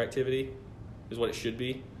extracurricular activity is what it should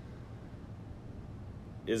be,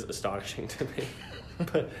 is astonishing to me.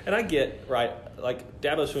 And I get, right, like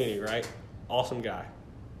Dabo Swinney, right? Awesome guy.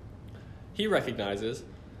 He recognizes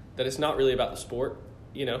that it's not really about the sport,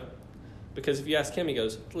 because if you ask him, he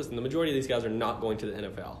goes, listen, the majority of these guys are not going to the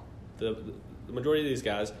NFL. The majority of these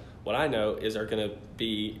guys, what I know is are going to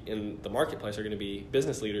be in the marketplace, are going to be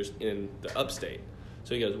business leaders in the upstate.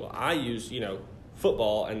 So he goes, well, I use,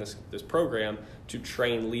 football and this program to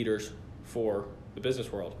train leaders for the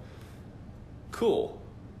business world. Cool.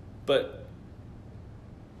 But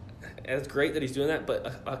it's great that he's doing that,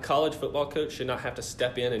 but a college football coach should not have to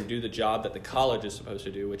step in and do the job that the college is supposed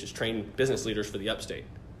to do, which is train business leaders for the upstate.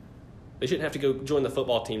 They shouldn't have to go join the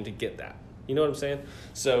football team to get that. You know what I'm saying?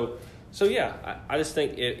 So yeah, I just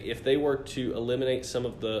think if they were to eliminate some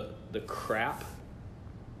of the crap,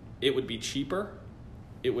 it would be cheaper.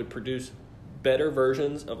 It would produce better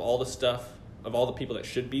versions of all the stuff, of all the people that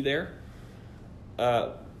should be there.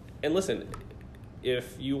 And listen,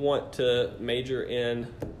 if you want to major in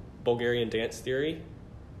Bulgarian dance theory,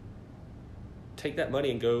 take that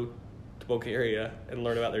money and go to Bulgaria and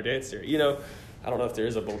learn about their dance theory. I don't know if there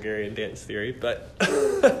is a Bulgarian dance theory, but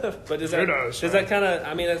does that kind of,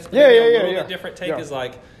 I mean, that's a little bit different take. Is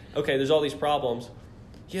like, okay, there's all these problems.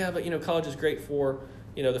 Yeah, but college is great for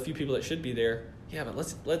the few people that should be there. Yeah, but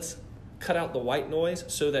let's cut out the white noise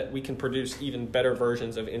so that we can produce even better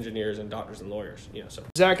versions of engineers and doctors and lawyers. So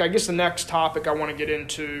Zach, I guess the next topic I want to get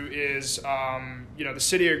into is the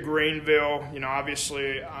city of Greenville.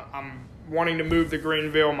 Obviously I'm wanting to move to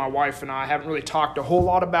Greenville. My wife and I haven't really talked a whole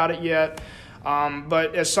lot about it yet.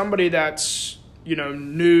 But as somebody that's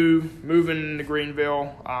new, moving to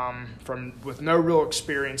Greenville, with no real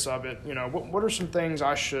experience of it, what are some things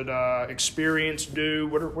I should experience, do?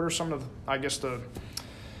 What are some of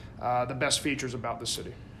the best features about the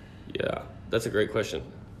city? Yeah, that's a great question.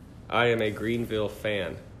 I am a Greenville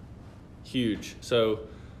fan. Huge. So,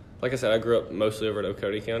 like I said, I grew up mostly over in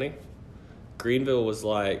Oconee County. Greenville was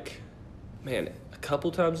like, man, a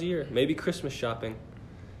couple times a year, maybe Christmas shopping,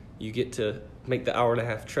 you get to make the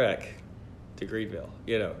 1.5-hour trek to Greenville.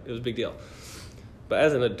 It was a big deal. But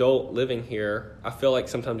as an adult living here, I feel like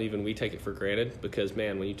sometimes even we take it for granted because,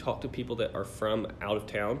 man, when you talk to people that are from out of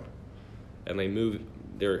town and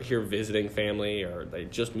they're here visiting family or they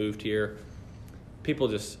just moved here, people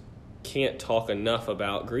just can't talk enough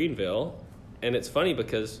about Greenville. And it's funny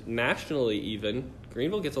because nationally even,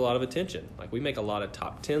 Greenville gets a lot of attention. Like, we make a lot of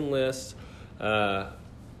top 10 lists.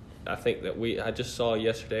 I think that I just saw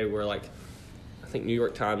yesterday where, like, I think New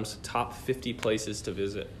York Times top 50 places to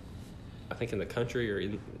visit. I think in the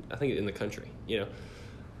country I think in the country, you know.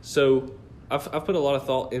 So I've put a lot of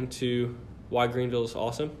thought into why Greenville is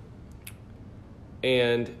awesome.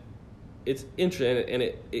 And it's interesting, and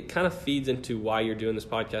it kind of feeds into why you're doing this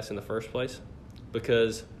podcast in the first place,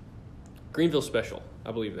 because Greenville's special.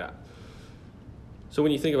 I believe that. So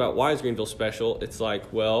when you think about why is Greenville special, it's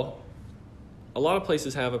like, well, a lot of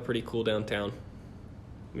places have a pretty cool downtown.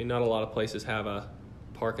 I mean, not a lot of places have a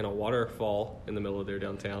park and a waterfall in the middle of their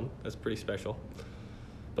downtown. That's pretty special.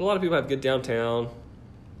 But a lot of people have good downtown,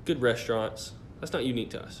 good restaurants. That's not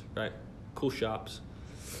unique to us, right? Cool shops.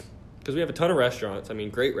 Because we have a ton of restaurants. I mean,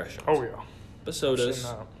 great restaurants. Oh, yeah. But so does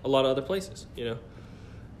a lot of other places, you know.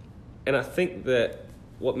 And I think that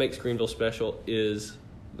what makes Greenville special is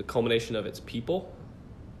the culmination of its people.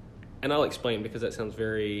 And I'll explain, because that sounds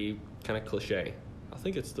very kind of cliche. I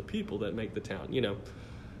think it's the people that make the town, you know.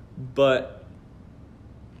 But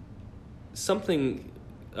something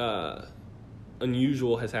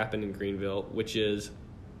unusual has happened in Greenville, which is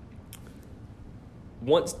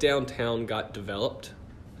once downtown got developed,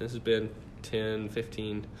 this has been 10,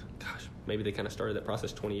 15, gosh, maybe they kind of started that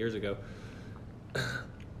process 20 years ago,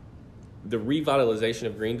 the revitalization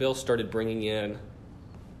of Greenville started bringing in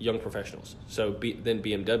young professionals. So then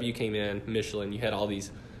BMW came in, Michelin, you had all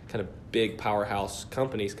these kind of big powerhouse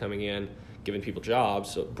companies coming in, giving people jobs.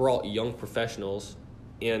 So it brought young professionals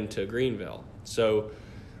into Greenville. So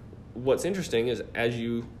what's interesting is, as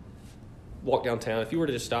you walk downtown, if you were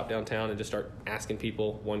to just stop downtown and just start asking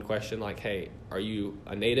people one question like, hey, are you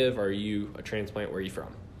a native? Or are you a transplant? Where are you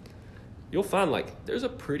from? You'll find, like, there's a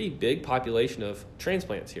pretty big population of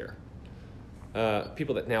transplants here.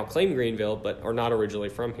 People that now claim Greenville but are not originally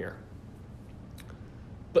from here.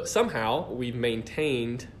 But somehow we've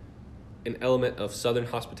maintained an element of Southern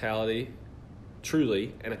hospitality,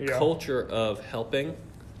 truly, and a culture of helping,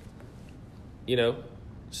 you know.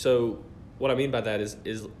 So what I mean by that is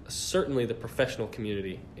certainly the professional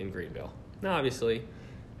community in Greenville. Now, obviously,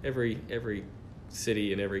 every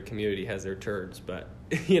city and every community has their turds, but,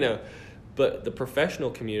 you know, but the professional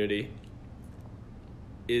community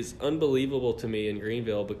is unbelievable to me in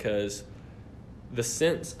Greenville, because the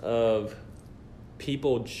sense of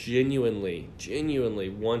people genuinely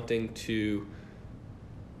wanting to,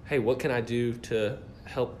 hey, what can I do to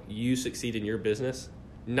help you succeed in your business?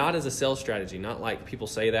 Not as a sales strategy, not like people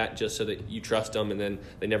say that just so that you trust them and then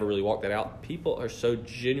they never really walk that out. People are so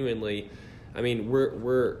genuinely, I mean,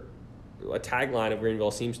 we're a tagline of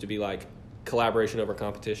Greenville seems to be like collaboration over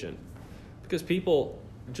competition, because people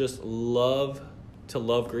just love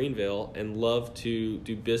Greenville and love to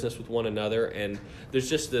do business with one another. And there's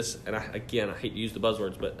just this, and I hate to use the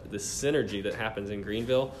buzzwords, but this synergy that happens in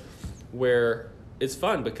Greenville where it's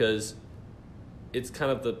fun, because it's kind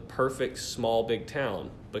of the perfect small big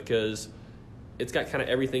town, because it's got kind of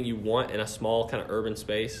everything you want in a small kind of urban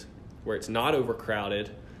space where it's not overcrowded,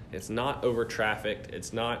 it's not over trafficked,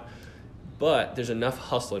 but there's enough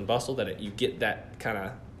hustle and bustle that you get that kind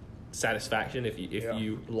of satisfaction. If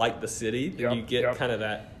you like the city, then you get kind of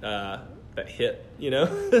that hit, you know,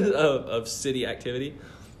 of city activity.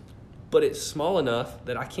 But it's small enough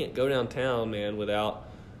that I can't go downtown, man, without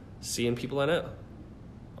seeing people I know,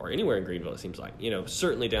 or anywhere in Greenville. It seems like, you know,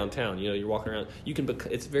 certainly downtown. You know, you're walking around.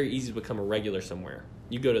 It's very easy to become a regular somewhere.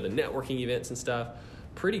 You go to the networking events and stuff.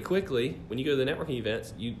 Pretty quickly, when you go to the networking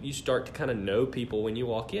events, you start to kind of know people when you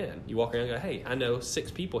walk in. You walk around and go, hey, I know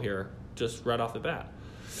 6 people here just right off the bat.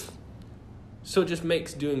 So it just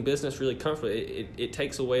makes doing business really comfortable. It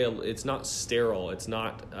takes away, it's not sterile. It's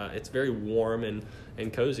not, it's very warm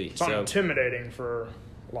and cozy. It's not intimidating for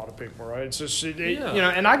a lot of people, right? It's just, you know,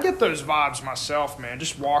 and I get those vibes myself, man,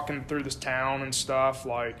 just walking through this town and stuff,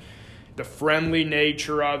 like the friendly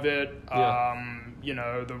nature of it, you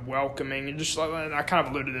know, the welcoming, and just, and I kind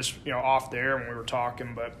of alluded to this, you know, off there when we were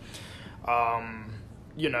talking, but,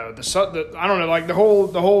 you know, I don't know, like the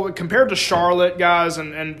whole compared to Charlotte, guys,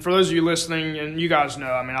 and for those of you listening, and you guys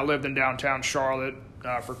know, I mean, I lived in downtown Charlotte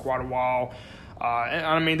for quite a while. And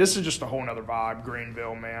I mean, this is just a whole nother vibe,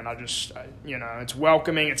 Greenville, man. You know, it's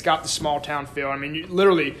welcoming. It's got the small town feel. I mean,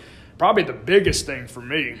 literally, probably the biggest thing for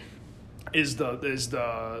me is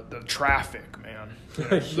the traffic, man.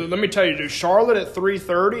 Let me tell you, dude, Charlotte at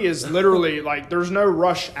 3:30 is literally like there's no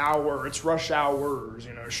rush hour. It's rush hours.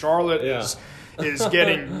 You know, Charlotte is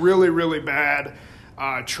getting really, really bad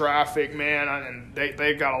traffic, man. And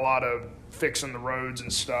they've got a lot of fixing the roads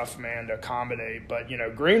and stuff, man, to accommodate. But,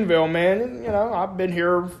 Greenville, man, I've been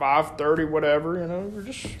here 5:30, whatever, we're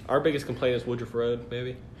just... Our biggest complaint is Woodruff Road,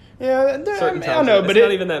 maybe. Yeah, I know, but it's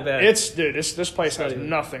not even that bad. This place has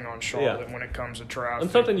nothing on Charlotte when it comes to traffic.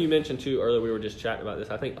 And something you mentioned too earlier, we were just chatting about this,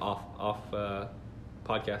 I think off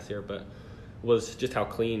podcast here, but was just how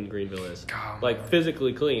clean Greenville is. God, like,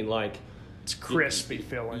 physically clean, like... It's crispy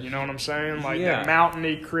feeling, you know what I'm saying? Like that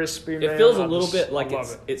mountainy, crispy, man. It feels a little bit like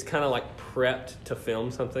it's kind of like prepped to film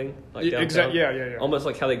something, like downtown. Exactly, yeah. Almost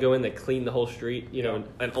like how they go in, they clean the whole street,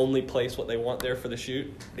 and only place what they want there for the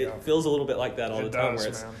shoot. It feels a little bit like that all the time.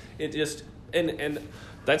 Where it just and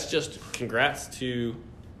that's just congrats to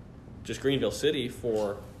just Greenville City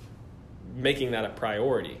for making that a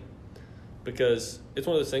priority, because it's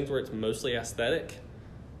one of those things where it's mostly aesthetic,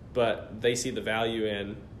 but they see the value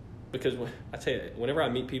in. Because I tell you, whenever I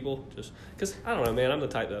meet people, just because I don't know, man, I'm the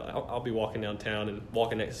type that I'll be walking downtown and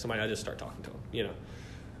walking next to somebody, I just start talking to them,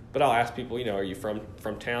 But I'll ask people, are you from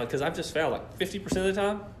town? Because I've just found like 50% of the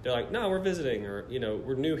time they're like, no, we're visiting, or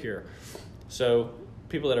we're new here. So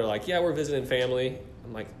people that are like, yeah, we're visiting family,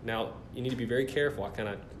 I'm like, now you need to be very careful. I kind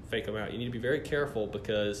of fake them out. You need to be very careful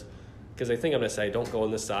because they think I'm going to say, don't go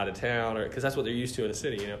on this side of town, or because that's what they're used to in the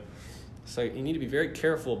city, So you need to be very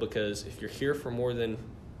careful, because if you're here for more than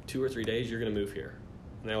 2 or 3 days, you're going to move here.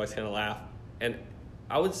 And they always kind of laugh. And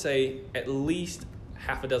I would say at least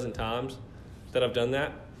half a dozen times that I've done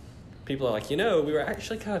that, people are like, we were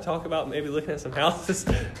actually kind of talking about maybe looking at some houses.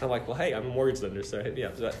 And I'm like, well, hey, I'm a mortgage lender, so hit me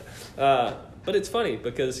up. But it's funny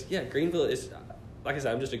because, Greenville is, like I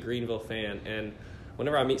said, I'm just a Greenville fan. And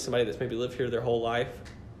whenever I meet somebody that's maybe lived here their whole life,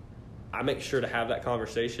 I make sure to have that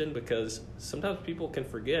conversation, because sometimes people can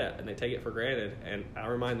forget and they take it for granted. And I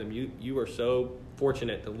remind them, you are so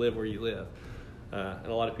fortunate to live where you live. And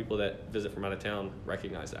a lot of people that visit from out of town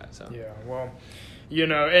recognize that. So yeah, well,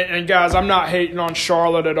 and guys, I'm not hating on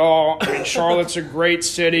Charlotte at all. I mean, Charlotte's a great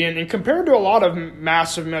city, and compared to a lot of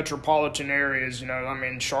massive metropolitan areas,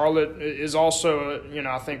 Charlotte is also,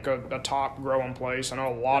 I think a top growing place. I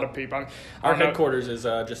know a lot of people. Our headquarters is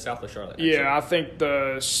just south of Charlotte. Actually. Yeah, I think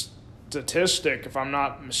the statistic, if I'm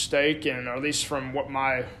not mistaken, or at least from what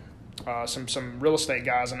my some real estate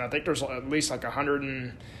guys, and I think there's at least like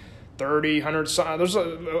 130, there's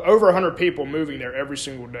over 100 people moving there every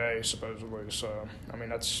single day, supposedly. So,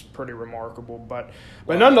 that's pretty remarkable. But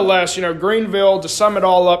nonetheless, Greenville, to sum it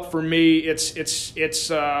all up for me, it's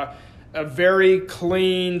a very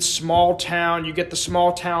clean small town. You get the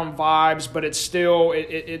small town vibes, but it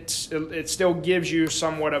still gives you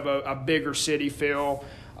somewhat of a bigger city feel.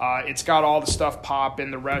 It's got all the stuff popping,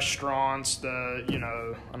 the restaurants, I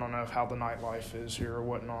don't know how the nightlife is here or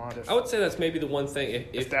whatnot. I would say that's maybe the one thing.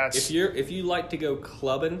 If you like to go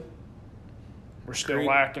clubbing, we're still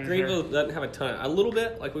lacking. Greenville doesn't have a ton. A little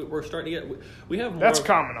bit, like we're starting to get. We have more. That's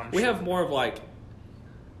common. We have more of like,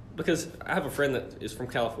 because I have a friend that is from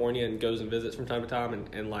California and goes and visits from time to time,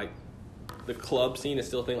 and like the club scene is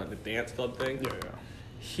still a thing, like the dance club thing. Yeah.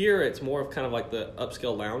 Here, it's more of kind of like the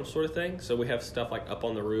upscale lounge sort of thing. So we have stuff like up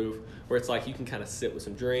on the roof, where it's like you can kind of sit with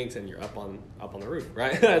some drinks and you're up on the roof,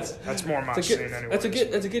 right? That's more my scene anyway.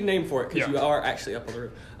 That's a good name for it, because you are actually up on the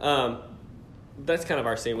roof. That's kind of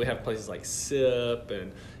our scene. We have places like Sip,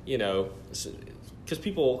 and because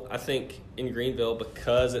people, I think in Greenville,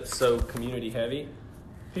 because it's so community heavy,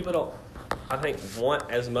 people don't, I think,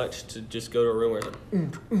 want as much to just go to a room where it's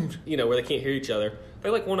like, where they can't hear each other. They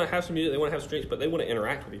want to have some music, they want to have some drinks, but they want to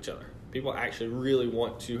interact with each other. People actually really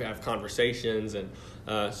want to have conversations, and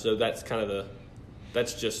so that's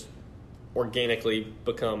that's just organically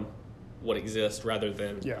become what exists rather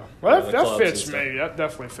than that fits me. That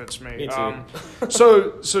definitely fits me. Me too.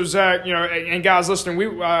 So Zach, and guys listening, we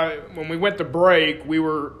when we went to break, we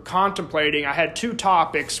were contemplating. I had 2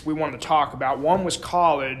 topics we wanted to talk about. One was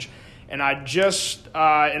college. And I just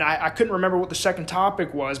I couldn't remember what the second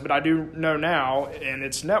topic was, but I do know now, and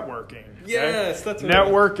it's networking. Yes, that's what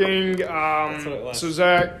networking. That's what it was. So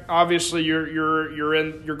Zach, obviously you're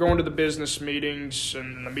going to the business meetings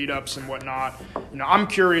and the meetups and whatnot. I'm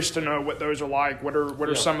curious to know what those are like. What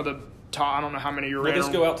are some of the I don't know how many you're in. Will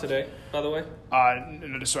this go out today, by the way?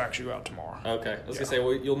 No, this will actually go out tomorrow. Okay. I was going to say,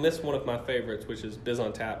 well, you'll miss one of my favorites, which is Biz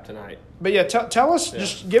on Tap tonight. But yeah, tell us,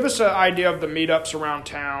 just give us an idea of the meetups around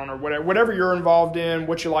town, or whatever you're involved in,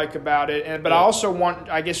 what you like about it. But I also want,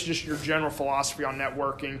 I guess, just your general philosophy on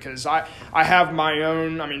networking, because I have my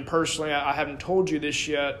own. Personally, I haven't told you this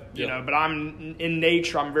yet, but I'm in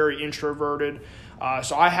nature, I'm very introverted.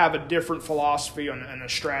 So I have a different philosophy and a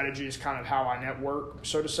strategy is kind of how I network,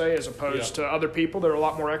 so to say, as opposed to other people that are a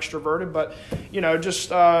lot more extroverted. But, just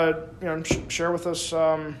share with us,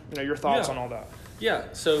 your thoughts on all that. Yeah.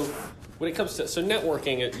 So when it comes to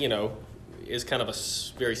networking, is kind of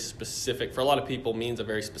very specific, for a lot of people, means a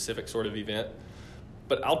very specific sort of event.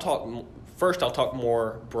 But I'll talk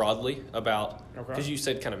more broadly about, because you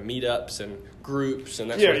said kind of meetups and groups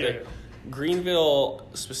and that sort of thing. Yeah. Greenville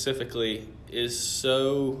specifically is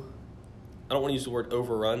so, I don't want to use the word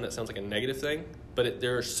overrun, that sounds like a negative thing, but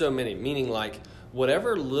there are so many, meaning like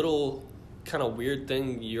whatever little kind of weird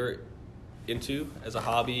thing you're into as a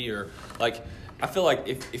hobby, or like, I feel like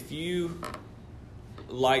if you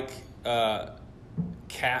like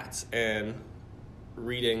cats and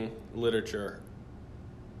reading literature,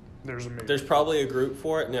 there's probably a group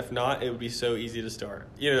for it, and if not, it would be so easy to start.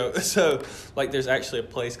 So like there's actually a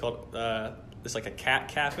place called it's like a cat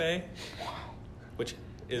cafe, which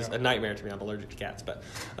is a nightmare to me. I'm allergic to cats, but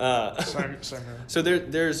same here. So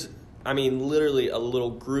there's literally a little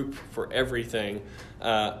group for everything,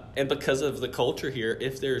 and because of the culture here,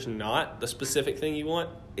 if there's not the specific thing you want,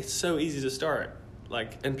 it's so easy to start.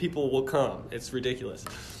 And people will come. It's ridiculous.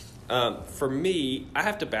 For me, I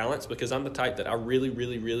have to balance, because I'm the type that I really,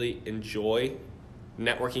 really, really enjoy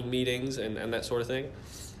networking meetings and that sort of thing.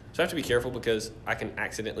 So I have to be careful, because I can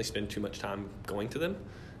accidentally spend too much time going to them,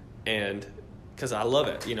 and because I love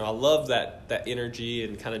it. I love that energy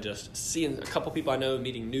and kind of just seeing a couple people I know,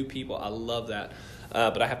 meeting new people. I love that.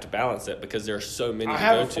 But I have to balance it, because there are so many to go to. I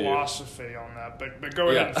have a philosophy on that, but go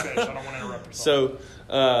ahead and finish. I don't want to interrupt you.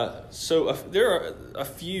 So there are a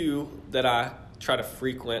few that I try to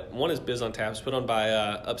frequent. One is Biz on Tap, put on by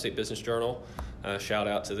Upstate Business Journal. Shout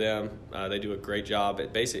out to them. They do a great job.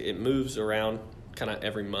 It moves around kind of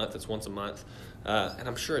every month. It's once a month, and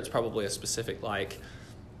I'm sure it's probably a specific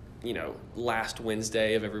last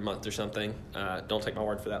Wednesday of every month or something. Don't take my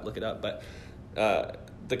word for that. Look it up. But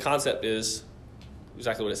the concept is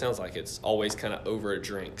exactly what it sounds like. It's always kind of over a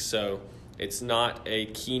drink. So it's not a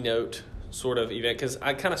keynote sort of event, because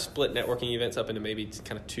I kind of split networking events up into maybe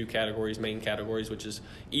kind of two main categories, which is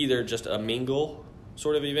either just a mingle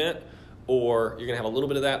sort of event, or you're going to have a little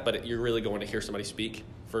bit of that, but you're really going to hear somebody speak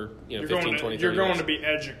for 15, 20, 30 You're going minutes. to be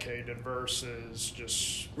educated versus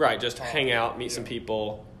just... Right, just hang out, meet some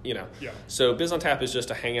people, Yeah. So Biz on Tap is just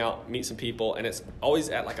to hang out, meet some people, and it's always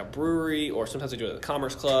at like a brewery, or sometimes they do it at the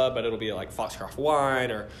Commerce Club, but it'll be like Foxcroft Wine,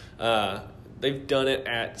 or they've done it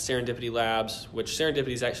at Serendipity Labs, which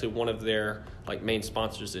Serendipity is actually one of their main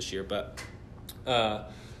sponsors this year. But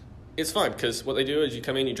it's fun, because what they do is you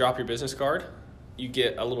come in, you drop your business card, you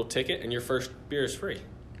get a little ticket, and your first beer is free.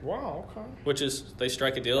 Wow, okay. Which is, they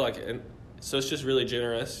strike a deal, and so it's just really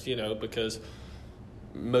generous, because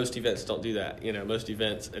most events don't do that. Most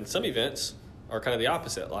events, and some events are kind of the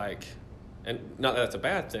opposite. And not that that's a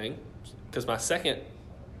bad thing, because my second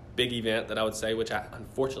big event that I would say, which I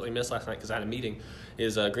unfortunately missed last night because I had a meeting,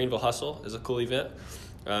 is Greenville Hustle. Is a cool event.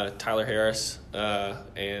 Tyler Harris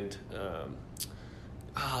and the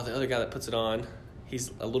other guy that puts it on,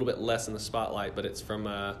 he's a little bit less in the spotlight, but it's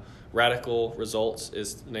from Radical Results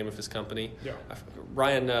is the name of his company. Yeah.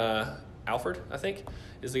 Ryan Alford, I think,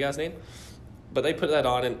 is the guy's name. But they put that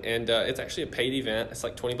on, and it's actually a paid event. It's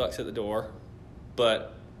like $20 at the door,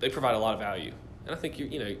 but they provide a lot of value. And I think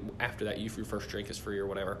after that, your first drink is free or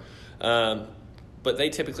whatever. But they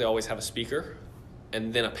typically always have a speaker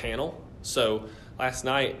and then a panel. So last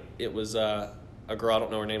night it was a girl, I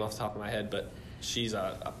don't know her name off the top of my head, but she's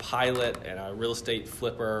a pilot and a real estate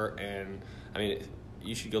flipper. And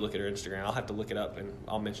you should go look at her Instagram. I'll have to look it up, and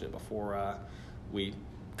I'll mention it before we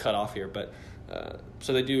cut off here. But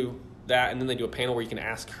so they do that, and then they do a panel where you can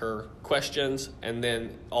ask her questions, and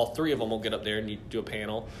then all three of them will get up there and you do a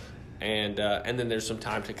panel, and then there's some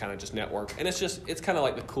time to kind of just network, and it's kind of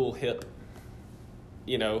like the cool hip,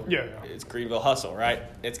 it's Greenville Hustle, right?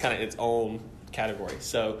 It's kind of its own category.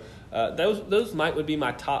 So those would be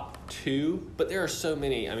my top two, but there are so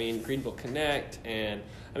many. Greenville Connect, and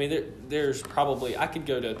there's probably, I could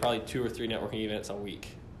go to probably 2 or 3 networking events a week,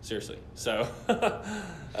 seriously. So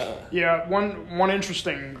yeah, one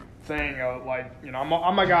interesting thing,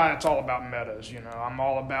 I'm a guy that's all about metas. I'm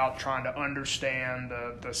all about trying to understand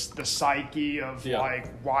the psyche of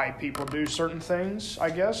why people do certain things,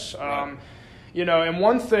 I guess. Right. And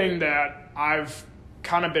one thing that I've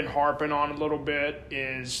kind of been harping on a little bit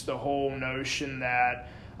is the whole notion that,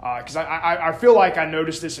 because I feel like I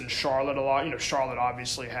noticed this in Charlotte a lot. Charlotte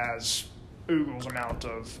obviously has oogles amount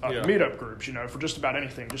of meetup groups, for just about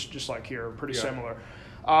anything, just like here, pretty similar.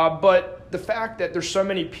 But the fact that there's so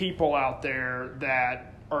many people out there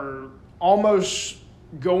that are almost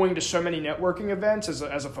going to so many networking events as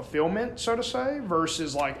a fulfillment, so to say,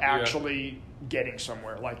 versus actually getting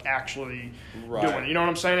somewhere, actually doing it. You know what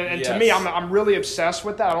I'm saying? And to me, I'm really obsessed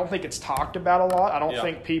with that. I don't think it's talked about a lot. I don't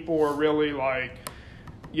think people are really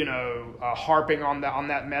harping on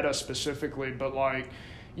that meta specifically, but like,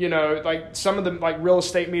 like some of the like real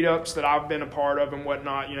estate meetups that I've been a part of and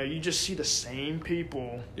whatnot, you just see the same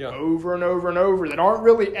people over and over and over that aren't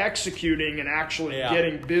really executing and actually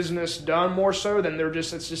getting business done more so than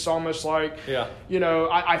it's just almost like,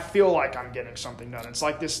 I feel like I'm getting something done. It's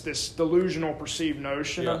like this delusional perceived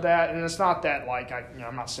notion of that. And it's not that like,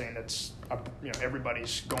 I'm not saying it's,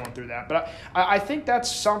 everybody's going through that, but I think that's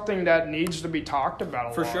something that needs to be talked about a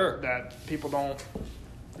lot. For sure. That people don't,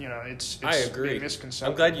 it's I agree. a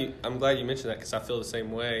misconception. I'm glad you mentioned that because I feel the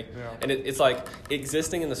same way. Yeah. And it's like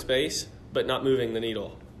existing in the space but not moving the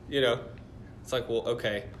needle. It's like, well,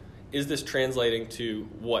 okay, is this translating to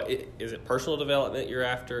what? Is it personal development you're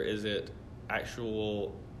after? Is it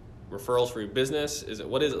actual referrals for your business?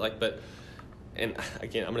 What is it like? But and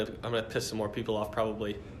again, I'm gonna piss some more people off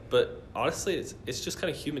probably. But honestly, it's just kind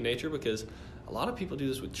of human nature because a lot of people do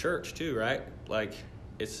this with church too, right? Like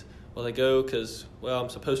they go because, I'm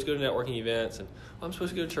supposed to go to networking events and I'm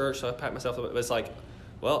supposed to go to church, so I pat myself up. But it's like,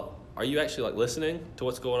 well, are you actually like listening to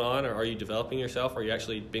what's going on, or are you developing yourself? Are you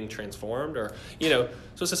actually being transformed? Or, so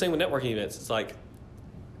it's the same with networking events. It's like,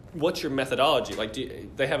 what's your methodology? Like,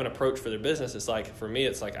 they have an approach for their business? It's like, for me,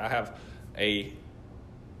 it's like I have a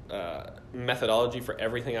methodology for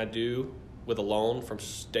everything I do with a loan from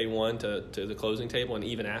day one to the closing table and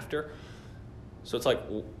even after. So it's like,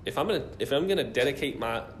 if I'm gonna dedicate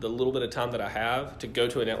the little bit of time that I have to go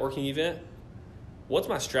to a networking event, what's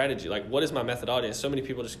my strategy? Like, what is my methodology? And so many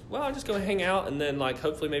people I just go hang out and then like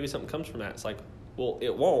hopefully maybe something comes from that. It's like, well,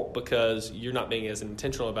 it won't because you're not being as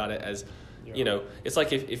intentional about it as It's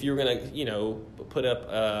like if you're gonna put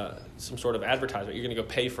up some sort of advertisement, you're gonna go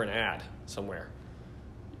pay for an ad somewhere.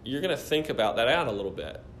 You're going to think about that ad a little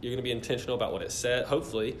bit. You're going to be intentional about what it says,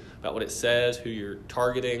 hopefully, about what it says, who you're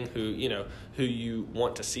targeting, who you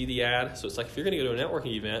want to see the ad. So it's like if you're going to go to a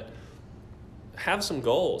networking event, have some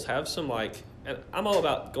goals, have some and I'm all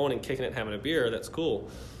about going and kicking it and having a beer. That's cool.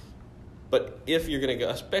 But if you're going to go,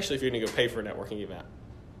 especially if you're going to go pay for a networking event,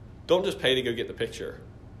 don't just pay to go get the picture.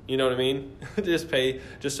 You know what I mean? Just pay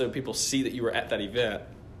just so people see that you were at that event.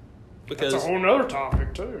 Because that's a whole nother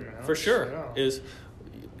topic too, man. For sure. Yeah.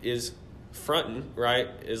 Is fronting, right?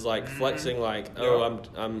 Is like flexing, like,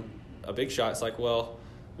 I'm a big shot. It's like, well,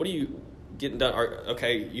 what are you getting done?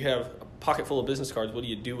 Okay, you have a pocket full of business cards. What do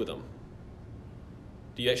you do with them?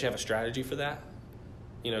 Do you actually have a strategy for that?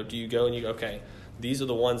 Do you go and you go, okay, these are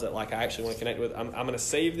the ones that like I actually want to connect with. I'm going to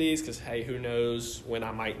save these because, hey, who knows when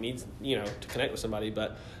I might need, to connect with somebody.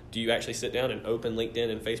 But do you actually sit down and open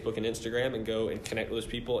LinkedIn and Facebook and Instagram and go and connect with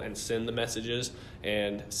those people and send the messages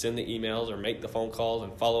and send the emails or make the phone calls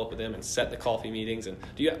and follow up with them and set the coffee meetings? And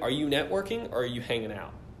are you networking or are you hanging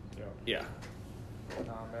out? Yeah.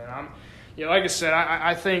 No, man, like I said,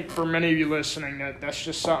 I think for many of you listening, that's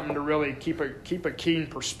just something to really keep a keen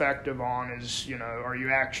perspective on. Is are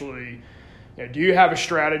you actually do you have a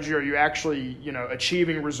strategy? Are you actually,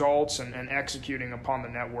 achieving results and executing upon the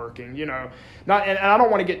networking? And I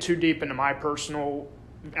don't want to get too deep into my personal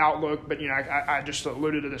outlook, but I just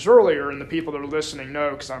alluded to this earlier, and the people that are listening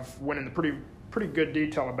know because I've went into pretty good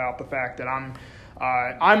detail about the fact that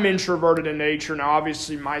I'm introverted in nature. Now,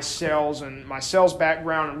 obviously, my sales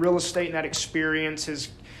background and real estate and that experience has.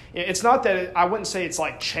 It's not that I wouldn't say it's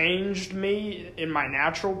like changed me in my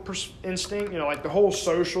natural instinct, like the whole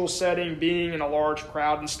social setting, being in a large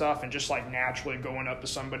crowd and stuff, and just like naturally going up to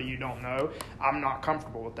somebody you don't know. I'm not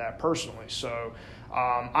comfortable with that personally. So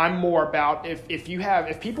I'm more about if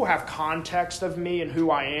people have context of me and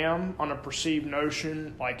who I am on a perceived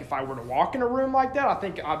notion, like if I were to walk in a room like that, I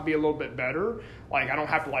think I'd be a little bit better. Like I don't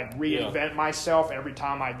have to like reinvent myself every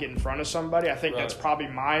time I get in front of somebody. I think that's probably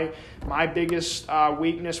my biggest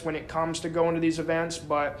weakness when it comes to going to these events.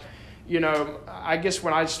 But, I guess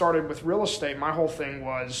when I started with real estate, my whole thing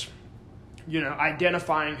was,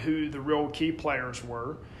 identifying who the real key players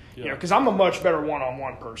were. Because I'm a much better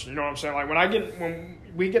one-on-one person. You know what I'm saying? Like when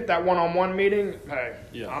we get that one-on-one meeting, hey,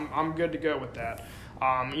 I'm good to go with that.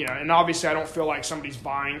 And obviously I don't feel like somebody's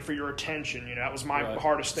vying for your attention. That was my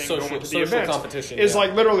hardest thing going to the events. Competition. Is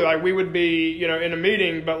like literally like we would be, in a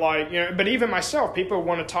meeting, but like, but even myself, people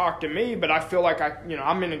want to talk to me, but I feel like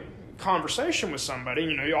I'm in a conversation with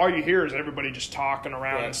somebody. All you hear is everybody just talking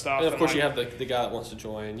around and stuff. And of course you have the guy that wants to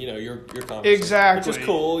join, your conversation. Exactly. Which is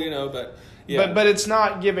cool, but... Yeah. But it's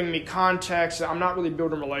not giving me context. I'm not really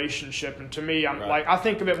building a relationship, and to me, I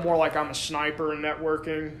think of it more like I'm a sniper in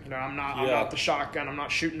networking. I'm not the shotgun. I'm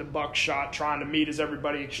not shooting the buckshot, trying to meet as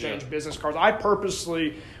everybody exchange business cards. I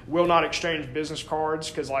purposely will not exchange business cards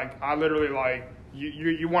because I literally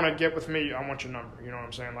you want to get with me, I want your number. You know what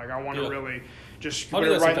I'm saying? Like, I want to really just I'll put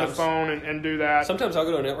do it that right in the sometimes. phone and do that. Sometimes I'll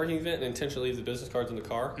go to a networking event and intentionally leave the business cards in the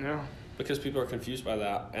car. Yeah. Because people are confused by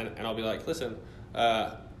that, and I'll be like, listen,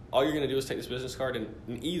 all you're going to do is take this business card,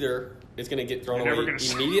 and either it's going to get thrown You're away never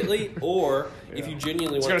gonna immediately, or if you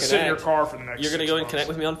genuinely It's want going to to sit in connect, your car for the next you're going to 6 go and months. connect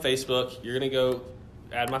with me on Facebook. You're going to go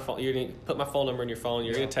add my phone. You're going to put my phone number in your phone.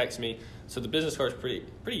 You're going to text me. So the business card is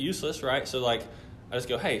pretty useless, right? So like, I just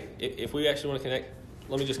go, hey, if we actually want to connect,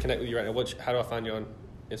 let me just connect with you right now. How do I find you on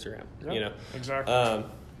Instagram? Yep, You know, exactly.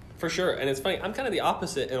 For sure. And it's funny. I'm kind of the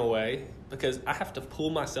opposite in a way because I have to pull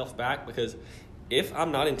myself back because if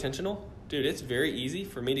I'm not intentional, dude, it's very easy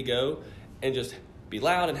for me to go and just be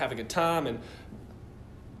loud and have a good time and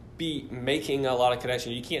be making a lot of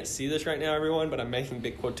connections. You can't see this right now, everyone, but I'm making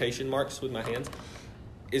big quotation marks with my hands.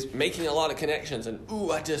 Is making a lot of connections. And,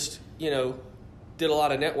 I just, did a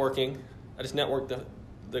lot of networking. I just networked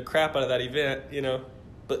the crap out of that event,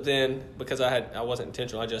 But then because I wasn't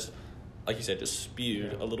intentional, I just, like you said, just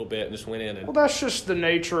spewed a little bit and just went in. And, Well, that's just the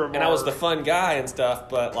nature of I was the fun guy and stuff,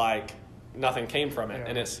 but, like, nothing came from it,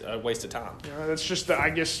 and it's a waste of time. That's just the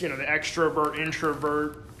extrovert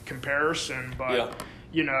introvert comparison, but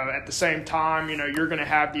at the same time, you're going to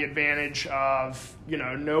have the advantage of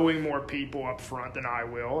knowing more people up front than I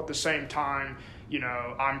will. At the same time,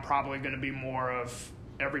 I'm probably going to be more of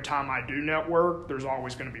every time I do network, there's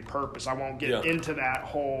always going to be purpose. I won't get into that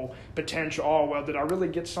whole potential. Did I really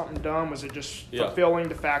get something done? Was it just fulfilling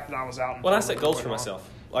the fact that I was out? Well, I set goals for myself.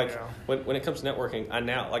 Like when it comes to networking,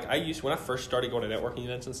 when I first started going to networking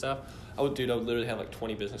events and stuff, I would literally have like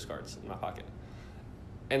 20 business cards in my pocket.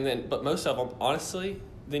 And then, but most of them, honestly,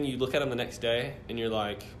 then you look at them the next day and you're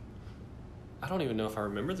like, I don't even know if I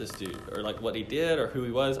remember this dude or like what he did or who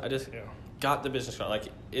he was. I just got the business card. Like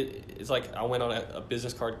it's like I went on a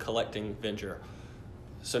business card collecting venture.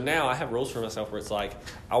 So now I have rules for myself where it's like,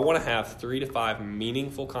 I want to have 3 to 5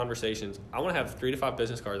 meaningful conversations. I want to have 3 to 5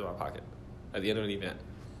 business cards in my pocket at the end of an event.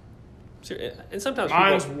 And sometimes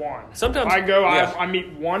mine's one. Sometimes I go, I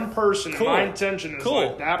meet one person, and my intention is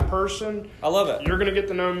like that person. I love it. You're gonna get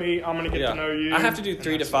to know me. I'm gonna get to know you. I have to do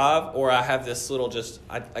 3 to 5, or I have this little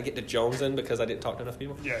I get to Jones in because I didn't talk to enough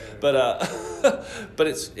people. But but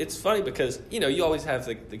it's funny because you always have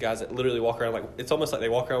the guys that literally walk around like it's almost like they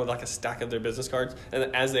walk around with like a stack of their business cards, and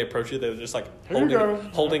then as they approach you, they're just like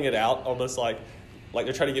holding it out, almost like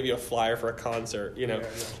they're trying to give you a flyer for a concert,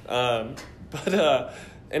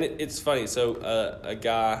 And it's funny. So a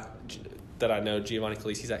guy that I know, Giovanni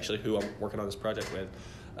Calise, he's actually who I'm working on this project with.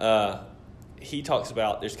 He talks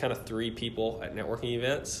about there's kind of 3 people at networking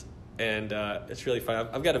events, and it's really fun.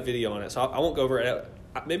 I've got a video on it, so I won't go over it.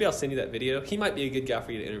 Maybe I'll send you that video. He might be a good guy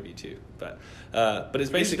for you to interview too. But it's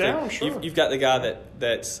basically you've got the guy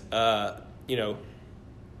that's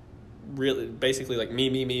really basically like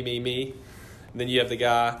me. And then you have the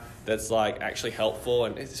guy that's like actually helpful,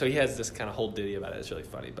 and so he has this kind of whole ditty about it. It's really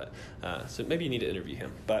funny, but so maybe you need to interview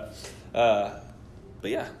him. But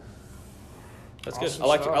yeah, that's awesome good.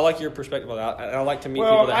 Stuff. I like your perspective on that. I like to meet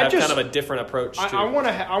people that have kind of a different approach. I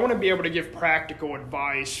want to be able to give practical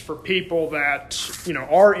advice for people that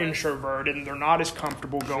are introverted and they're not as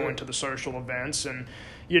comfortable going to the social events and.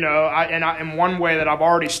 And one way that I've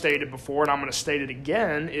already stated before, and I'm going to state it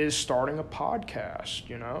again, is starting a podcast.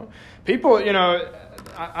 People,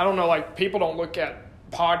 I don't know, like people don't look at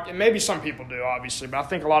maybe some people do, obviously, but I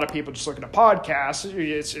think a lot of people just look at a podcast.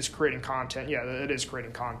 It's creating content. Yeah, it is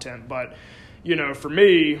creating content. But, for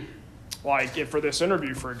me, like for this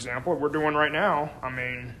interview, for example, we're doing right now, I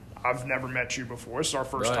mean, I've never met you before. This is our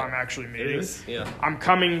first time actually meeting. It is, yeah. I'm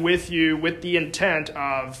coming with you with the intent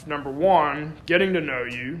of, number 1, getting to know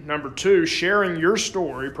you. Number 2, sharing your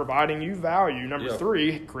story, providing you value. Number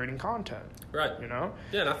 3, creating content. Right.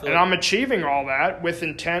 Yeah, and I'm achieving all that with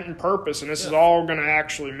intent and purpose, and this is all going to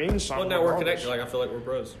actually mean something. Well, now we're connected. Like I feel like we're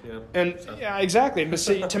bros. And yeah, exactly. But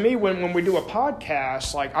see, to me, when we do a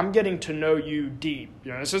podcast, like I'm getting to know you deep.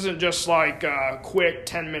 This isn't just like a quick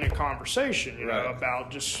 10-minute conversation.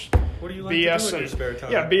 About just what do you like BS to do in your spare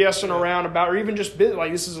time? Yeah, BSing around about, or even just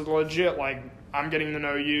like this is a legit like. I'm getting to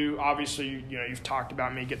know you. Obviously, you've talked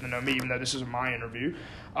about me getting to know me, even though this isn't my interview.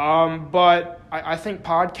 But I think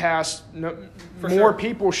podcasts, more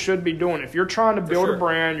people should be doing it. If you're trying to build a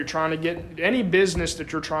brand, you're trying to get any business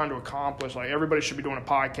that you're trying to accomplish, like everybody should be doing a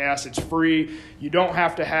podcast. It's free. You don't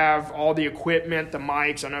have to have all the equipment, the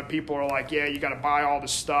mics. I know people are like, yeah, you got to buy all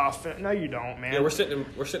this stuff. No, you don't, man. Yeah, we're sitting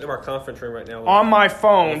in our conference room right now. On my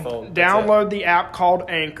phone. Download the app called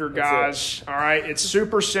Anchor, guys. All right, it's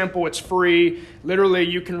super simple. It's free. literally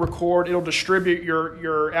you can record. It'll distribute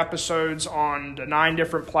your episodes on the 9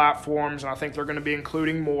 different platforms, and I think they're going to be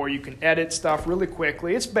including more. You can edit stuff really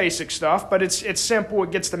quickly. It's basic stuff, but it's simple.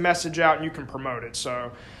 It gets the message out, and you can promote it.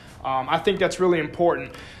 So I think that's really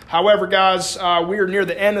important. However, guys, we are near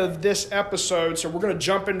the end of this episode, so we're going to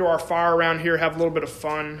jump into our fire round here, have a little bit of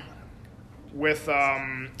fun with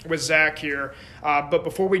Zach here. But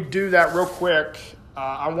before we do that, real quick,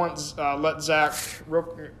 I want let Zach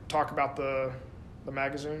talk about the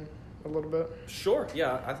magazine a little bit. Sure.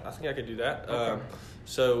 Yeah, I think I could do that. Okay.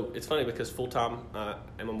 So it's funny because full-time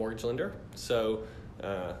I'm a mortgage lender. So,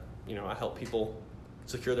 I help people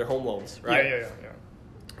secure their home loans, right? Yeah.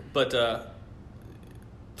 But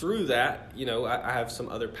through that, I have some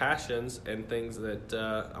other passions and things that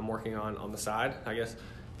I'm working on the side. I guess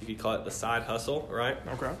you could call it the side hustle, right?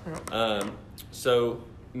 Okay. Yeah. So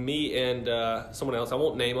me and someone else, I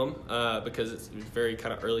won't name them because it's very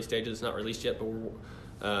kind of early stages. It's not released yet,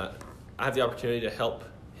 but I have the opportunity to help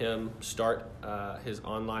him start his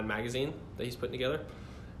online magazine that he's putting together.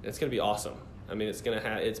 And it's going to be awesome. I mean,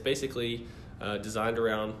 it's basically designed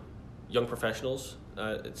around young professionals.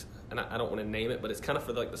 And I don't want to name it, but it's kind of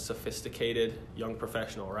for like the sophisticated young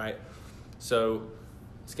professional, right? So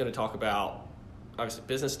it's going to talk about obviously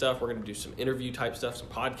business stuff. We're going to do some interview type stuff, some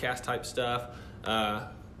podcast type stuff,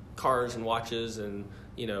 cars and watches, and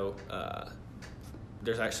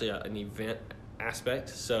there's actually an event aspect.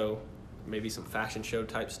 So maybe some fashion show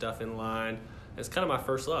type stuff in line. It's kind of my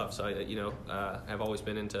first love. So I've always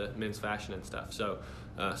been into men's fashion and stuff. So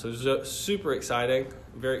it's super exciting,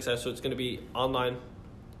 very excited. So it's going to be online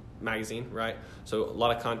magazine, right? So a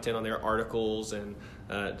lot of content on there, articles and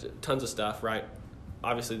tons of stuff, right?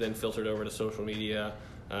 Obviously then filtered over to social media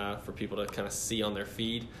for people to kind of see on their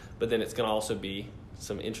feed. But then it's going to also be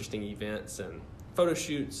some interesting events and photo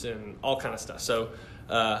shoots and all kind of stuff. So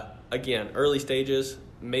again, early stages,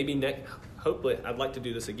 maybe hopefully I'd like to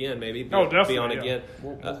do this again, maybe definitely, be on yeah. again.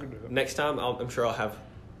 We'll do that. Next time I'm sure I'll have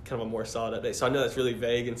kind of a more solid update. So I know that's really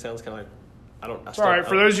vague and sounds kind of like All right,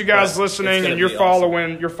 for those of you guys listening and you're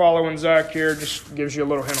awesome. following Zach here, just gives you a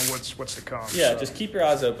little hint of what's to come. Yeah, so. just keep your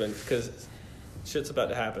eyes open because shit's about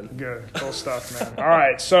to happen. Good, cool stuff, man. All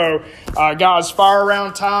right, so guys, fire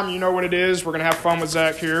round time. You know what it is. We're gonna have fun with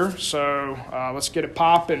Zach here. So let's get it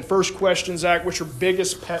popping. First question, Zach. What's your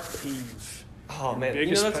biggest pet peeve? Oh man,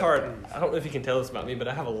 that's hard. I don't know if you can tell this about me, but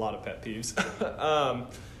I have a lot of pet peeves.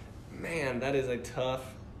 Man, that is a tough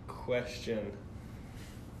question.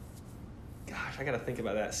 Gosh, I got to think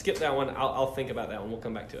about that. Skip that one. I'll think about that one. We'll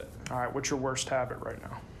come back to it. All right, what's your worst habit right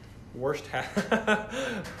now? Worst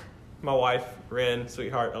habit? My wife, Ren,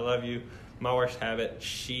 sweetheart, I love you. My worst habit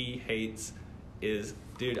she hates is,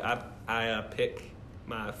 dude, I pick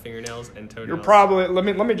my fingernails and toenails. You're probably, let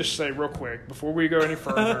me just say real quick, before we go any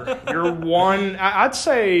further, you're I'd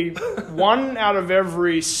say 1 out of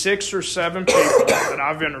every 6 or 7 people that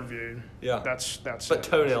I've interviewed. Yeah. That's But it.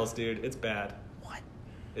 toenails, dude, it's bad. What?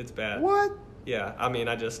 It's bad. What? Yeah, I mean,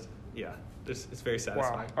 it's very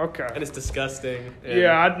satisfying. Wow, okay. And it's disgusting. And,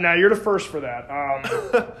 Yeah, now you're the first for that.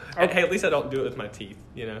 and hey, at least I don't do it with my teeth,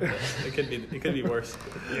 It could be worse.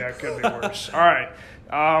 Yeah, it could be worse. All right.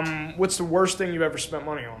 What's the worst thing you've ever spent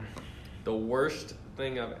money on? The worst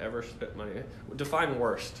thing I've ever spent money on. Define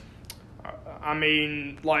worst. I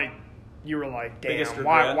mean, like, you were like, damn, Biggest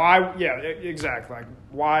regret? why? Yeah, exactly. Like,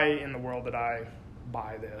 why in the world did I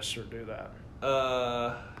buy this or do that?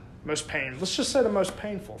 Most pain. Let's just say the most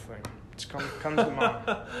painful thing. It's comes to mind.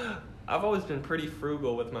 I've always been pretty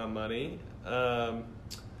frugal with my money. Gosh,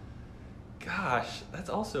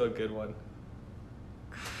 that's also a good one.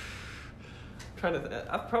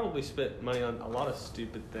 I've probably spent money on a lot of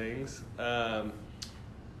stupid things. I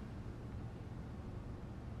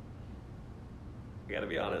gotta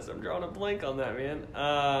be honest, I'm drawing a blank on that, man.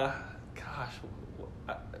 Gosh.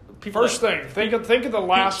 First thing, think of the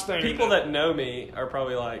last thing. People that know me are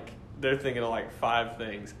probably like, they're thinking of like 5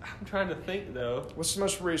 things. I'm trying to think though. What's the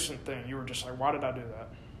most recent thing you were just like, why did I do that?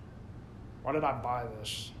 Why did I buy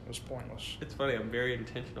this? It was pointless. It's funny, I'm very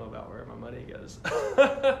intentional about where my money goes.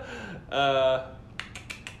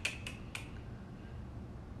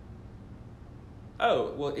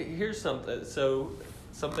 Here's something. So,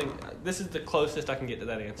 this is the closest I can get to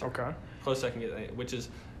that answer. Okay. Closest I can get to that, which is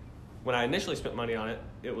when I initially spent money on it,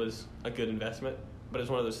 it was a good investment, but it's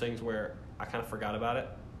one of those things where I kind of forgot about it,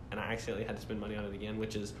 and I accidentally had to spend money on it again,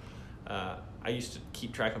 which is I used to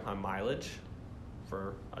keep track of my mileage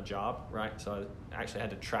for a job, right? So I actually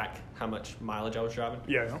had to track how much mileage I was driving.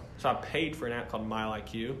 Yeah. So I paid for an app called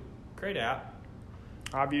MileIQ. Great app.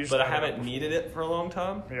 I've used But I that haven't before. needed it for a long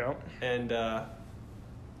time. Yeah. And the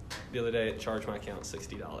other day it charged my account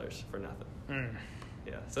 $60 for nothing.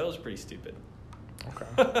 Yeah, so that was pretty stupid. Okay.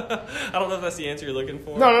 I don't know if that's the answer you're looking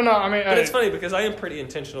for. No. I mean, but it's funny because I am pretty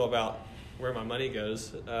intentional about where my money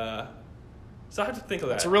goes. So I have to think of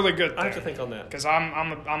that. It's a really good thing. I have to think on that. Because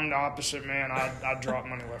I'm the opposite, man. I drop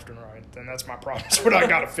money left and right. And that's my problem. It's what I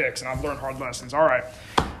got to fix. And I've learned hard lessons. All right.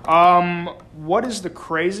 What is the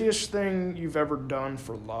craziest thing you've ever done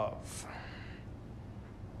for love?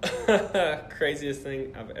 Craziest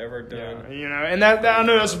thing I've ever done. Yeah, and that I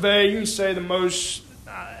know that's vague. You can say the most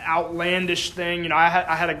outlandish thing. I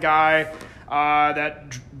had a guy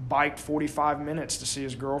that biked 45 minutes to see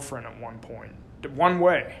his girlfriend at one point. One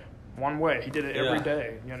way. He did it every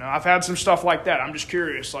day. I've had some stuff like that. I'm just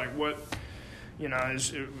curious, like what,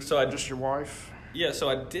 is it just your wife? Yeah, so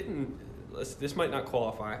I didn't, this might not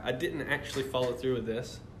qualify. I didn't actually follow through with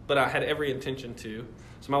this, but I had every intention to.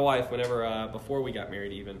 So my wife, whenever, before we got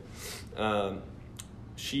married even,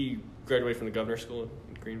 she graduated from the governor's school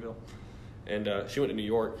in Greenville, and she went to New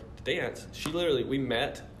York to dance. We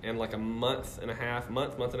met, and like a month and a half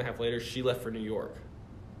later, she left for New York.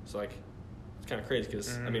 It's like, it's kind of crazy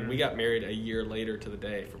because, we got married a year later to the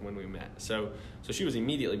day from when we met. So she was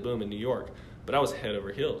immediately, boom, in New York. But I was head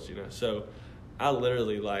over heels, So I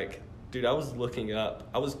literally, I was looking up.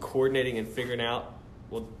 I was coordinating and figuring out,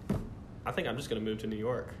 well, I think I'm just going to move to New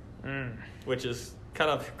York, which is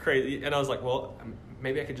kind of crazy. And I was like, well,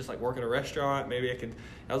 maybe I could just, work in a restaurant. Maybe I could.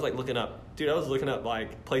 I was, looking up. Dude, I was looking up,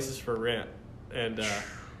 places for rent. And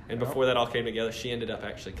before that all came together, she ended up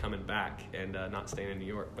actually coming back and not staying in New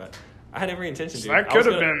York. But I had every intention to. That could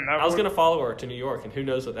have been. I was going to follow her to New York, and who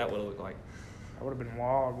knows what that would have looked like. That would have been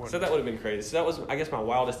wild. So that would have been crazy. So that was, I guess, my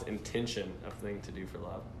wildest intention of thing to do for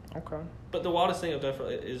love. Okay. But the wildest thing I've done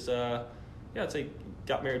is, I'd say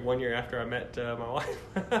got married 1 year after I met my wife.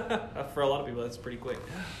 For a lot of people, that's pretty quick.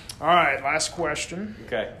 All right, last question.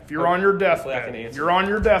 Okay. If you're on your deathbed, you're on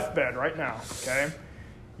your deathbed right now, okay?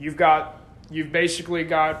 You've basically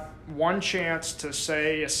got one chance to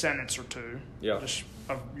say a sentence or two. Yeah. Just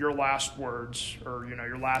of your last words or,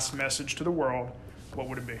 your last message to the world. What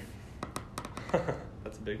would it be?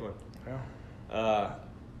 That's a big one. Yeah.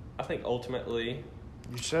 I think ultimately...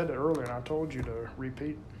 You said it earlier, and I told you to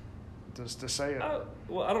repeat, just to say it.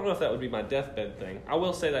 Well, I don't know if that would be my deathbed thing. I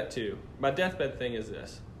will say that too. My deathbed thing is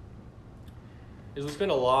this. We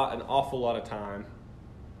spend an awful lot of time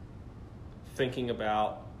thinking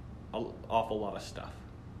about an awful lot of stuff,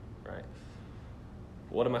 right?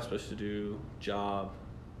 What am I supposed to do? Job,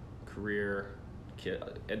 career, kid,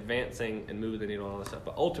 advancing and moving the needle and all that stuff.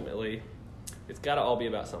 But ultimately, it's got to all be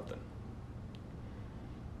about something.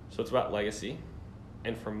 So it's about legacy.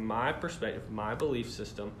 And from my perspective, my belief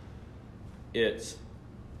system, it's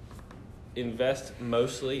invest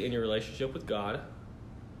mostly in your relationship with God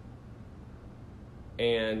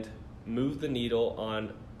and move the needle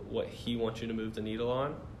on what He wants you to move the needle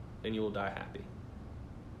on, and you will die happy.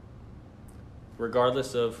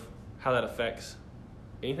 Regardless of how that affects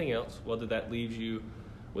anything else, whether that leaves you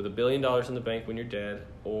with $1 billion in the bank when you're dead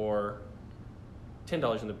or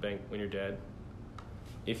 $10 in the bank when you're dead,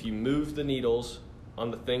 if you move the needles on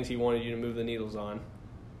the things He wanted you to move the needles on,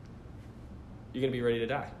 you're going to be ready to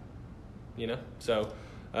die, So,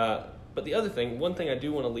 but the other thing, one thing I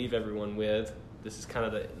do want to leave everyone with, this is kind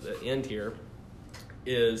of the end here,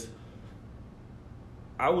 is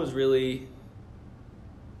I was really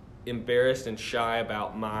embarrassed and shy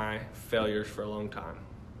about my failures for a long time.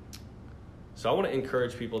 So I want to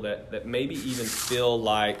encourage people that maybe even feel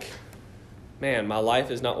like, man, my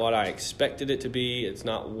life is not what I expected it to be. It's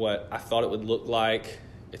not what I thought it would look like.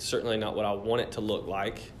 It's certainly not what I want it to look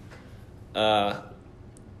like. And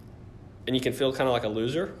you can feel kind of like a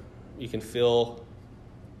loser. You can feel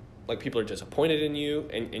like people are disappointed in you,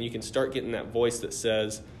 and you can start getting that voice that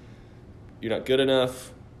says, you're not good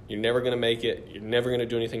enough, you're never going to make it, you're never going to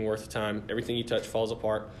do anything worth the time, everything you touch falls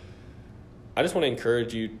apart. I just want to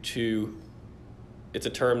encourage you to, it's a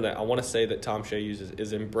term that I want to say that Tom Shea uses,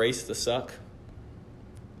 is embrace the suck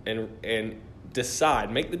and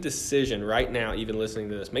decide, make the decision right now, even listening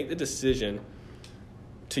to this, make the decision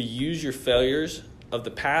to use your failures of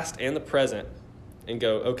the past and the present and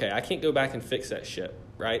go, okay, I can't go back and fix that shit,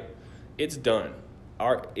 right? It's done.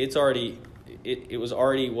 It was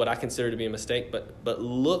already what I consider to be a mistake, but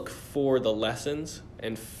look for the lessons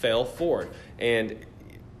and fail forward and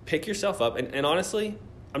pick yourself up. And honestly,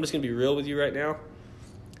 I'm just going to be real with you right now.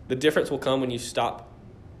 The difference will come when you stop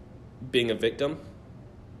being a victim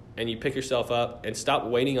and you pick yourself up and stop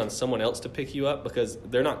waiting on someone else to pick you up, because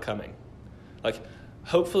they're not coming.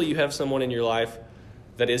 Hopefully you have someone in your life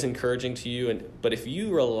that is encouraging to you, but if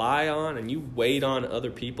you rely on and you wait on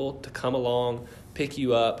other people to come along, pick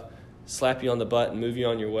you up, slap you on the butt and move you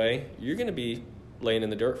on your way, you're going to be laying in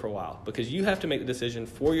the dirt for a while, because you have to make the decision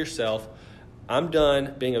for yourself. I'm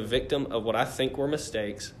done being a victim of what I think were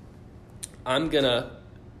mistakes. I'm going to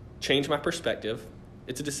change my perspective.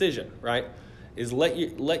 It's a decision, right? Is let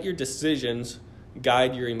your decisions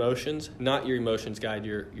guide your emotions, not your emotions guide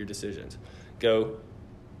your decisions. Go,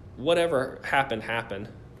 whatever happened,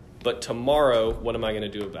 but tomorrow, what am I going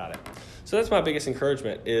to do about it? So that's my biggest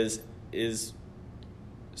encouragement is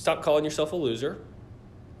stop calling yourself a loser.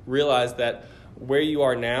 Realize that where you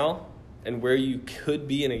are now and where you could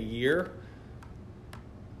be in a year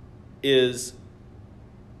is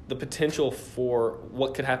the potential for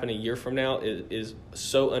what could happen a year from now is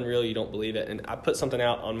so unreal you don't believe it. And I put something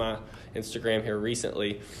out on my Instagram here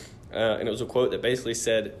recently, and it was a quote that basically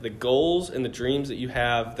said, the goals and the dreams that you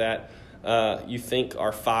have that you think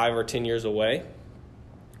are 5 or 10 years away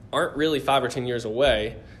aren't really 5 or 10 years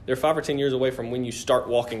away. They're 5 or 10 years away from when you start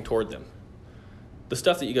walking toward them. The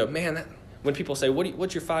stuff that you go, man, when people say,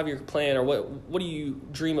 what's your 5-year plan, or what do you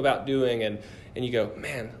dream about doing? And you go,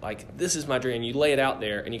 man, like, this is my dream. And you lay it out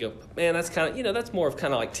there and you go, man, that's kind of, that's more of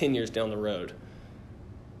kind of like 10 years down the road.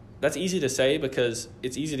 That's easy to say because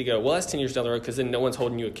it's easy to go, well, that's 10 years down the road, because then no one's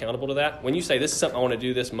holding you accountable to that. When you say, this is something I want to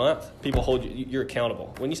do this month, people hold you, you're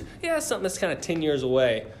accountable. When you say, yeah, it's something that's kind of 10 years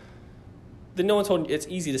away, then no one's holding you. It's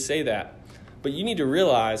easy to say that. But you need to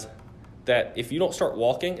realize that if you don't start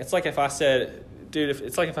walking, it's like if I said,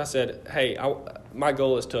 hey, my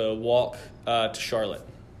goal is to walk to Charlotte.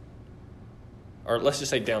 Or let's just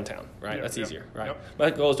say downtown, right? That's easier, right? Yep. My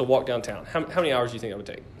goal is to walk downtown. How many hours do you think that would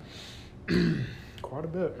take? Quite a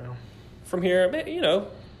bit now. From here,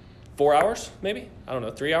 4 hours, maybe? I don't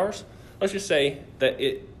know, 3 hours? Let's just say that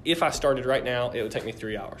if I started right now, it would take me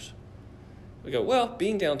 3 hours. We go, well,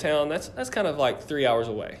 being downtown, that's kind of like 3 hours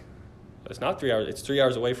away. But it's not 3 hours. It's 3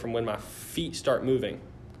 hours away from when my feet start moving.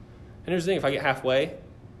 And here's the thing. If I get halfway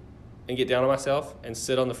and get down on myself and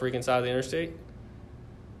sit on the freaking side of the interstate,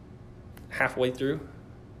 halfway through,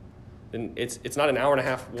 then it's not an hour and a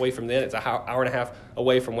half away from then. It's an hour and a half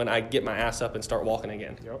away from when I get my ass up and start walking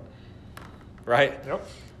again. Yep. Right? Yep.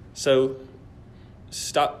 So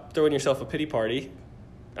stop throwing yourself a pity party.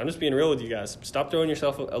 I'm just being real with you guys. Stop throwing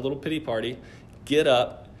yourself a little pity party. Get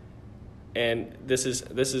up. And this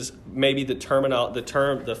is maybe the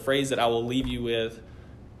phrase that I will leave you with,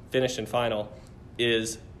 finished and final,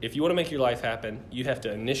 is if you want to make your life happen, you have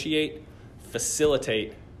to initiate,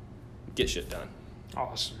 facilitate, get shit done.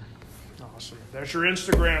 Awesome. There's your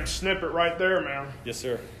Instagram snippet right there, man. Yes,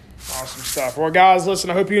 sir. Awesome stuff. Well, guys, listen,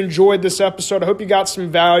 I hope you enjoyed this episode. I hope you got some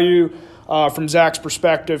value from Zach's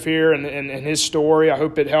perspective here and his story. I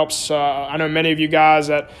hope it helps. I know many of you guys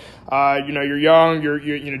that, you're young,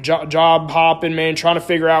 you're job hopping, man, trying to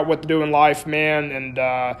figure out what to do in life, man. And,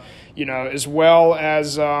 as well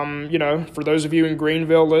as, for those of you in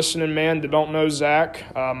Greenville listening, man, that don't know Zach,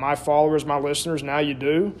 my followers, my listeners, now you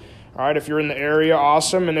do. All right, if you're in the area,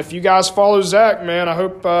 awesome. And if you guys follow Zach, man, I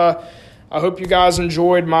hope you guys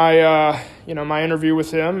enjoyed my my interview with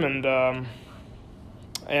him. And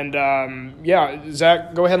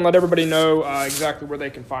Zach, go ahead and let everybody know exactly where they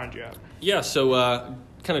can find you at. Yeah, so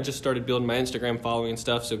kind of just started building my Instagram following and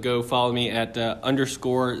stuff. So go follow me at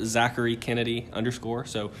 _ Zachary Kennedy _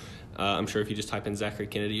 So I'm sure if you just type in Zachary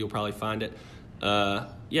Kennedy, you'll probably find it. And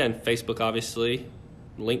Facebook, obviously.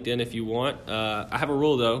 LinkedIn if you want. I have a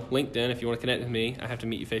rule, though. LinkedIn, if you want to connect with me, I have to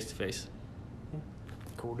meet you face-to-face.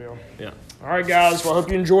 Cool deal. Yeah. All right, guys. Well, I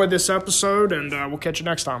hope you enjoyed this episode, and we'll catch you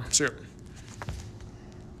next time. See you.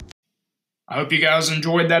 I hope you guys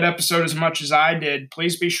enjoyed that episode as much as I did.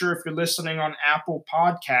 Please be sure, if you're listening on Apple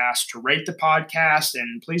Podcasts, to rate the podcast,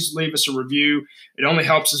 and please leave us a review. It only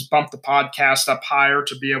helps us bump the podcast up higher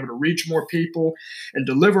to be able to reach more people and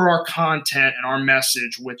deliver our content and our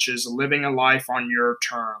message, which is living a life on your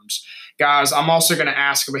terms. Guys, I'm also going to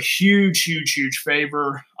ask of a huge, huge, huge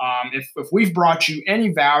favor. If we've brought you any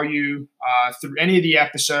value through any of the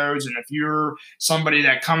episodes, and if you're somebody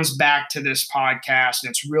that comes back to this podcast and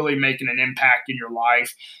it's really making an impact in your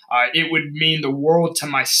life, it would mean the world to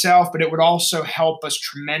myself, but it would also help us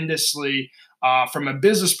tremendously from a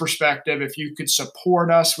business perspective if you could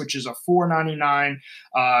support us, which is a $4.99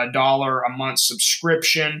 a month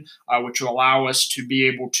subscription, which will allow us to be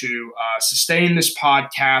able to sustain this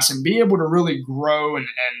podcast and be able to really grow and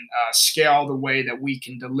scale the way that we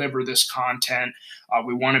can deliver this content.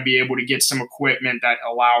 We want to be able to get some equipment that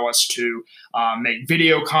allow us to make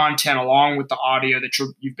video content along with the audio that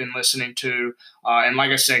you've been listening to. And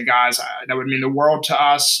like I said, guys, that would mean the world to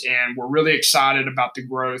us. And we're really excited about the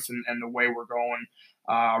growth and the way we're going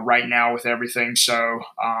right now with everything. So,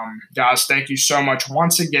 guys, thank you so much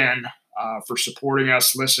once again for supporting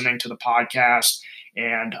us, listening to the podcast,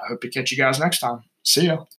 and I hope to catch you guys next time. See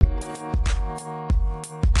ya.